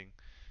the ending,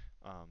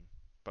 um,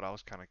 but I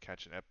was kind of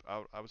catching up.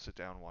 I would sit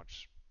down and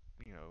watch,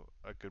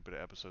 a good bit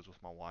of episodes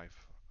with my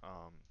wife,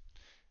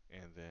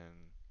 and then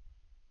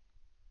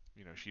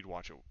she'd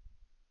watch it.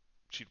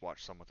 She'd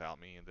watch some without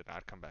me, and then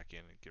I'd come back in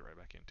and get right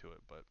back into it.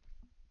 But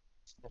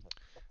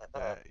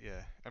that,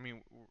 yeah, I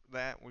mean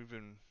that we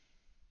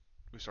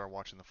started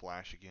watching The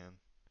Flash again.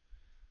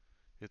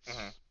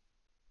 Hmm.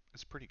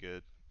 It's pretty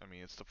good. I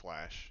mean, it's The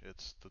Flash.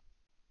 It's the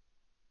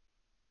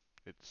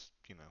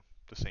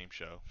same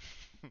show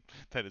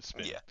that it's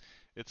been. Yeah,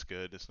 It's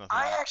good. It's nothing.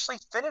 I actually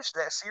finished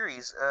that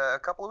series a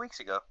couple of weeks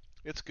ago.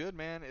 It's good,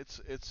 man. It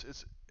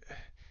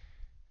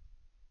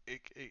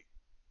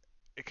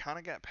it kind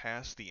of got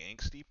past the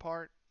angsty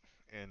part,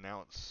 and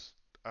now it's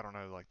I don't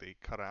know, like they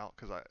cut out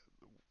because I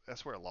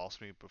that's where it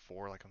lost me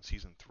before, like on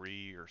season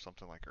 3 or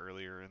something like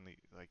earlier in the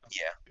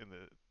Yeah, in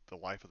the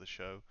life of the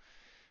show.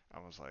 I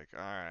was like,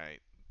 all right,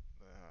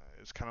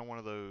 it's kind of one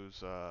of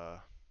those.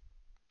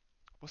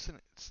 What's in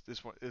it's,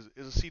 this one is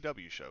a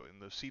CW show,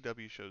 and those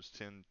CW shows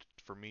tend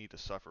for me to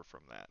suffer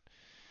from that.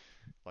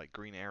 Like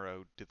Green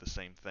Arrow did the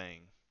same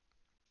thing.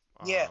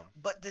 yeah, Um,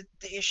 but the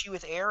issue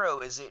with Arrow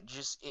is it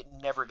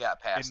never got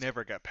it past it.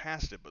 never got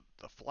past it, but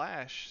the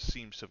Flash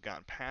seems to have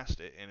gotten past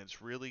it, and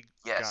it's really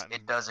Yes, it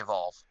gotten does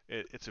evolve.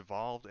 it's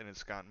evolved, and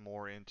it's gotten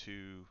more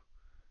into.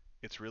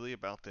 It's really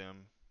about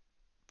them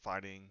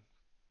fighting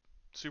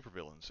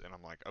supervillains, and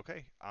I'm like,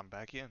 okay, I'm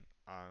back in.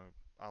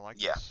 I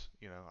like Yeah, this.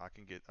 I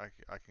can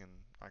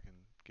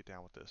get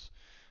down with this.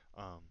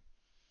 Um,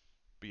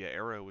 but yeah,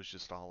 Arrow was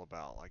just all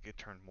about like it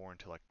turned more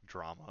into like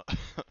drama,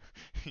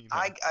 you know.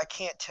 I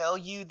can't tell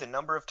you the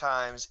number of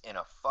times in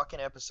a fucking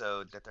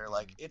episode that they're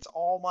like, Hmm. "It's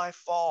all my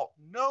fault."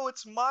 No,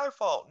 it's my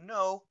fault.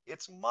 No,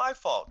 it's my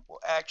fault. Well,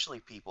 actually,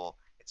 people,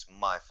 it's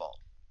my fault.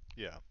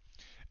 Yeah,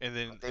 and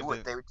then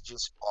Like they would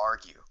just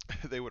argue.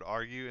 they would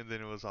argue, and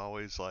then it was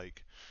always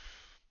like,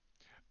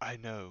 I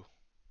know,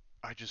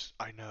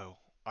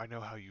 I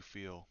know how you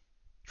feel.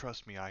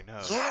 Trust me, I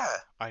know. Yeah,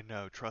 I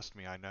know. Trust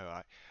me, I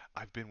know.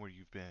 I've been where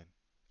you've been.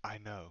 I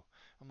know.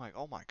 I'm like,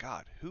 oh my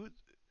God,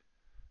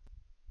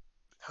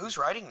 who's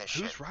writing this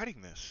shit? who's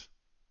writing this?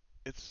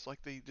 It's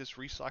like they just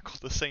recycle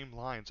the same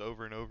lines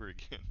over and over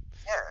again.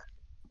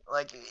 Yeah,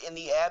 like in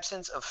the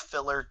absence of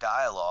filler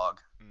dialogue,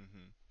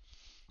 Hmm.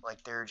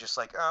 like they're just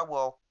like, "Oh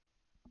well,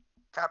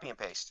 copy and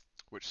paste."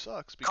 Which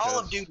sucks Call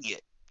of because, Duty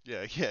it.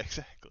 yeah, yeah,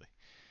 exactly.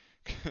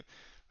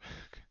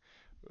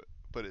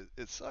 But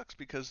it sucks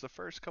because the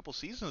first couple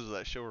seasons of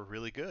that show were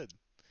really good,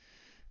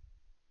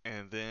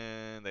 and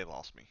then they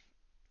lost me,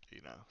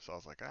 So I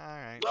was like, all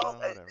right, Well, well,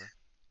 whatever.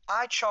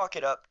 I chalk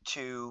it up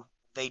to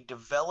they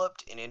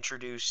developed and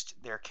introduced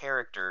their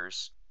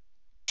characters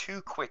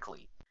too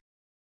quickly.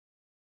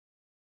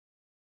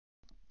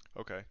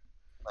 Okay.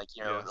 Like,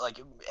 Yeah. like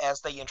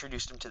as they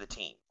introduced them to the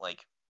team,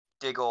 like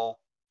Diggle,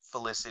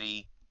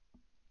 Felicity,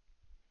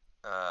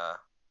 uh,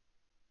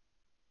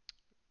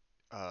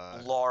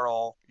 Uh,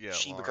 Laurel, yeah,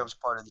 she Laura. becomes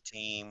part of the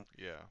team.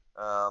 Yeah.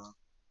 Um,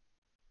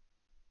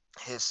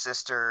 his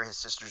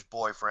sister's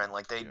boyfriend,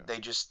 like Yeah.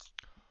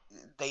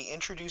 they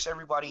introduce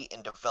everybody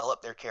and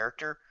develop their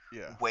character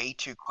Yeah. way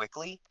too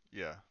quickly,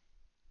 Yeah.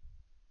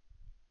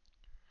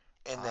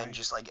 and then I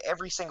just like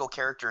every single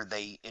character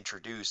they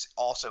introduce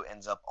also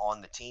ends up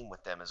on the team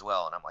with them as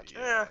well, and I'm like,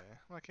 Yeah.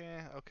 Like,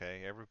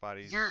 okay,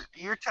 everybody's.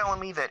 you're telling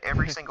me that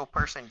every single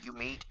person you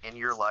meet in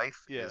your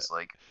life Yeah. is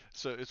like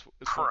So it's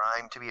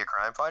primed to be a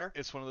crime fighter?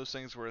 it's one of those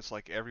things where it's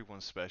like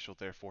everyone's special,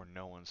 therefore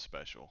no one's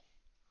special.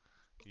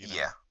 You know?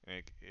 Yeah,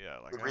 Yeah,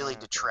 like it really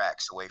okay.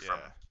 detracts away from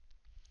Yeah.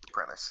 the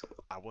premise.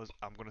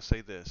 I'm gonna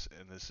say this,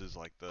 and this is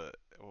like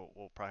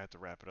we'll probably have to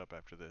wrap it up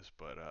after this,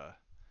 but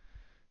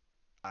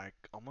I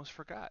almost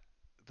forgot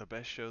the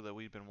best show that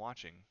we've been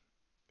watching.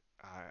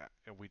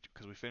 And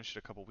because we finished it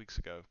a couple weeks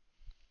ago.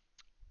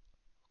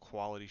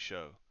 Quality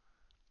show,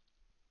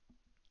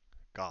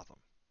 Gotham.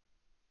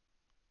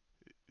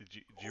 Did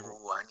you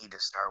Oh, I need to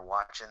start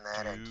watching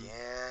that do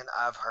again.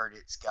 I've heard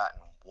it's gotten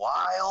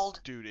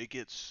wild. dude? It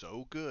gets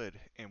so good,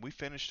 and we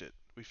finished it.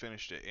 We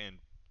finished it, and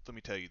let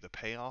me tell you, the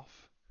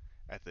payoff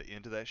at the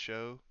end of that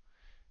show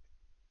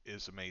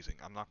is amazing.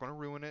 I'm not going to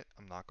ruin it.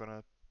 I'm not going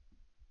to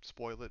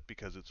spoil it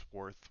because it's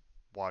worth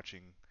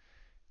watching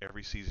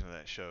every season of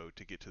that show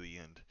to get to the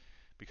end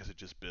because it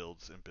just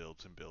builds and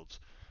builds and builds.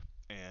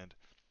 And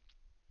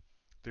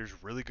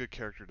there's really good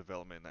character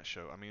development in that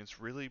show. I mean,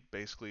 it's really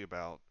basically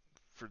about,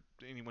 for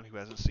anyone who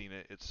hasn't seen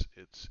it,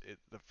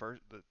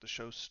 the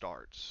show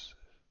starts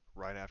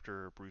right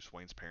after Bruce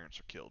Wayne's parents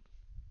are killed,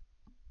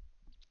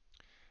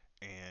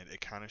 and it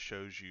kind of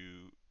shows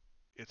you.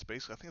 It's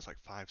basically, I think it's like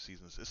 5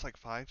 seasons. It's like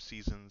 5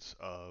 seasons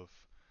of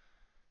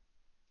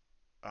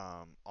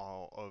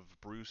all of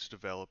Bruce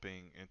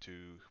developing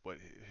into what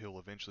he'll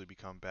eventually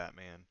become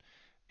Batman,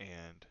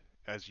 and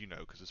as you know,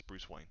 because it's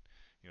Bruce Wayne,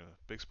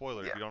 big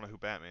spoiler if Yeah. you don't know who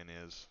Batman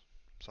is.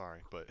 Sorry,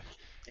 but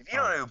If you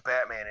don't um, know who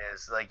Batman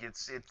is, like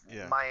it's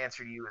yeah, my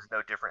answer to you is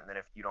no different than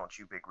if you don't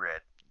chew Big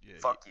Red. yeah,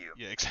 Fuck you.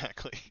 yeah,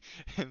 exactly.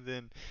 And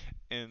then,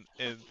 and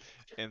and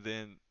and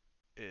then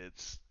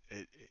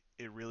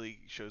it really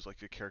shows like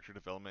the character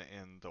development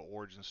and the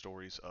origin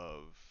stories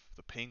of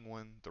the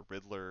Penguin, the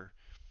Riddler,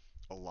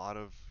 a lot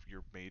of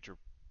your major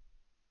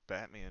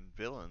Batman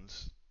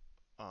villains,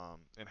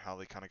 and how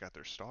they kind of got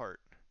their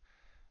start.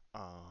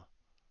 Uh,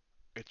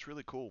 it's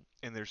really cool.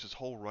 And there's this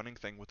whole running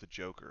thing with the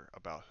Joker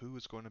about who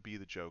is going to be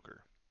the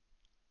Joker.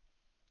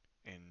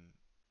 And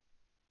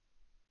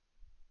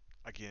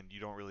again, you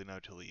don't really know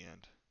till the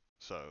end.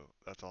 So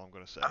that's all I'm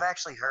going to say. I've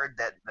actually heard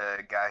that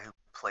the guy who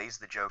plays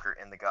the Joker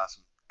in the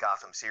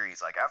Gotham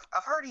series, like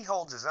I've heard he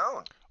holds his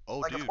own. Oh,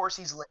 Like, of dude, course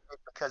he's limited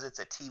because it's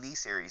a TV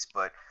series,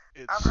 but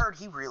I've it's heard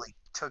he really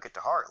took it to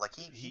heart. Like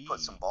he put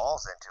some he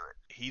balls into it.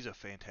 he's a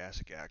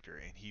fantastic actor,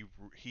 and he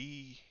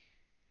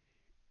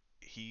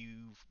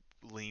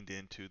leaned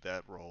into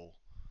that role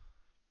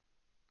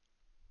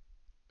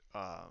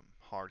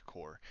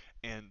hardcore.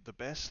 And the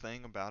best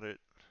thing about it,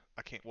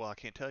 I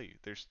can't tell you.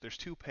 There's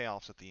two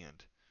payoffs at the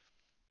end.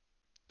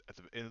 At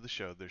the end of the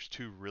show, there's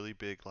two really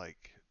big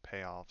like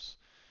payoffs.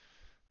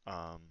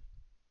 Um,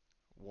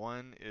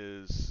 One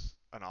is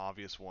an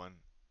obvious one.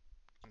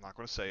 I'm not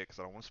going to say it because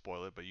I don't want to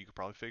spoil it, but you could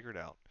probably figure it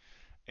out.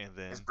 And Is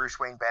then, Bruce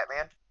Wayne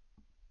Batman?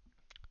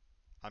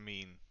 I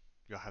mean,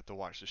 you'll have to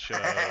watch the show,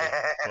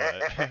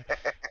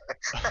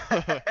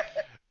 but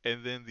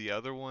and then the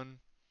other one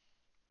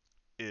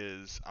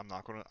is I'm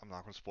not gonna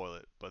spoil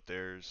it, but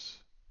there's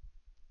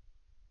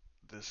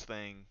this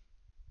thing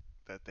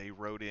that they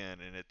wrote in,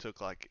 and it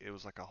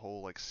was like a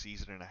whole like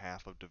season and a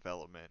half of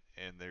development,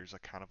 and there's a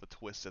kind of a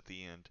twist at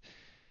the end.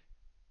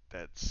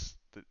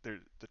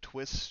 The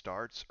twist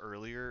starts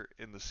earlier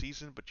in the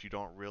season, but you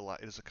don't realize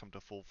it doesn't come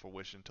to full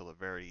fruition until the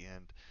very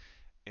end,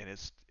 and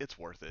it's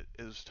worth it.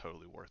 It was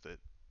totally worth it.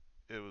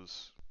 It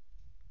was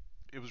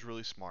it was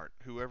really smart.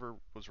 Whoever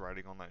was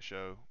writing on that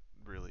show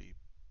really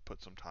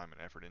put some time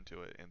and effort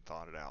into it and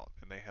thought it out,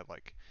 and they had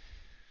like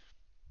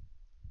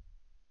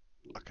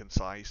a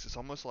concise.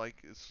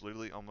 It's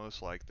literally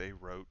almost like they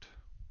wrote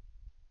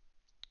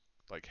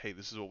like, hey,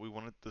 this is what we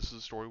want to. This is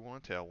the story we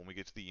want to tell. When we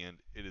get to the end,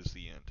 it is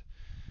the end,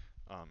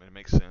 and it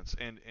makes sense.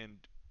 And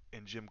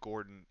Jim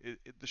Gordon,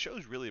 the show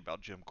is really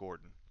about Jim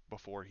Gordon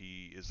before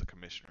he is the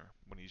commissioner,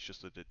 when he's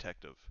just a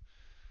detective,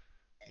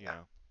 you Yeah.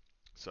 know.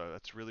 So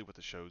that's really what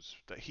the show's.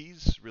 That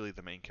he's really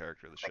the main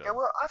character of the Like I show.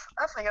 will.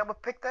 I think I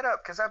would pick that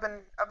up because I've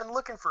been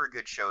looking for a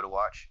good show to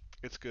watch.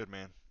 It's good,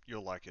 man.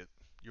 You'll like it.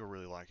 You'll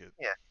really like it.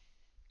 Yeah,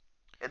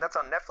 and that's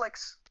on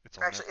Netflix. It's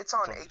on Actually, Netflix. it's It's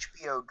on on.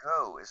 HBO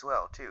Go as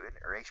well too,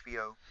 or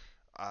HBO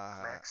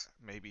Max.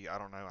 Maybe I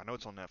don't know. I know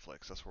it's on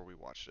Netflix. That's where we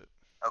watched it.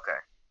 Okay,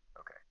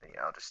 okay. Then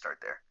yeah, I'll just start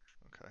there.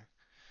 Okay.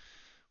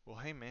 Well,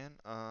 hey man.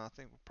 I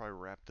think we'll probably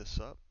wrap this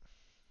up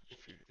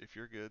if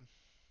you're good.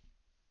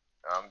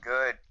 I'm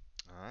good.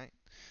 All right.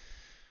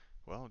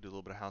 Well, we'll do a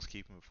little bit of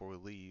housekeeping before we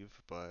leave.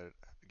 But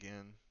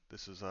again,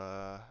 this is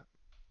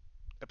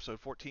episode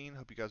 14.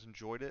 Hope you guys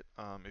enjoyed it.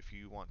 If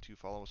you want to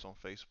follow us on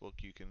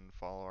Facebook, you can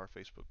follow our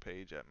Facebook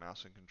page at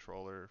Mouse and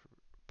Controller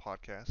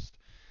Podcast.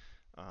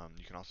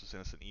 You can also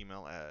send us an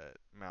email at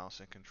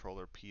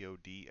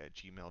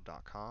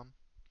mouseandcontrollerpod@gmail.com.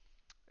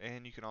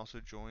 And you can also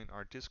join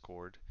our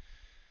Discord,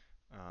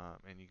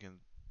 and you can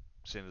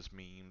send us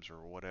memes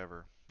or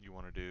whatever you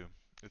want to do.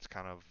 It's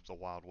kind of the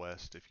Wild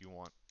West if you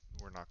want.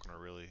 We're not going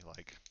to really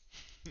like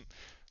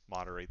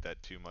moderate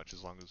that too much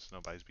as long as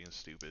nobody's being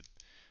stupid.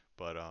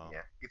 But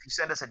Yeah. If you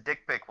send us a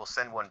dick pic, we'll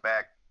send one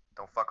back.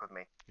 Don't fuck with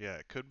me. yeah,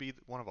 it could be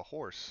one of a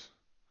horse,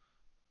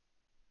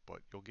 but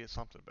you'll get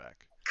something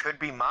back. Could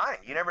be mine.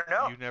 You never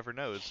know. You never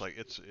know. It's like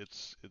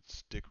it's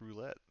dick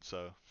roulette.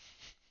 So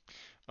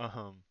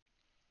um,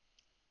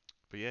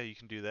 but yeah, you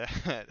can do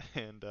that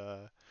and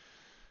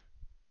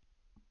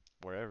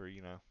wherever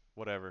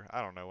whatever.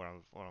 I don't know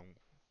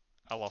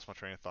I lost my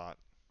train of thought,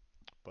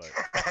 but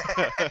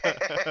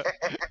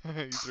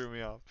you threw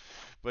me off.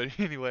 But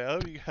anyway, I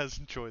hope you guys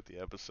enjoyed the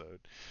episode.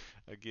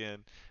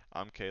 Again,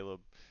 I'm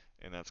Caleb,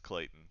 and that's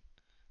Clayton.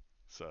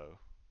 So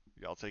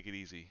y'all take it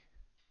easy.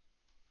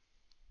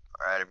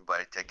 All right,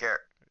 everybody. Take care.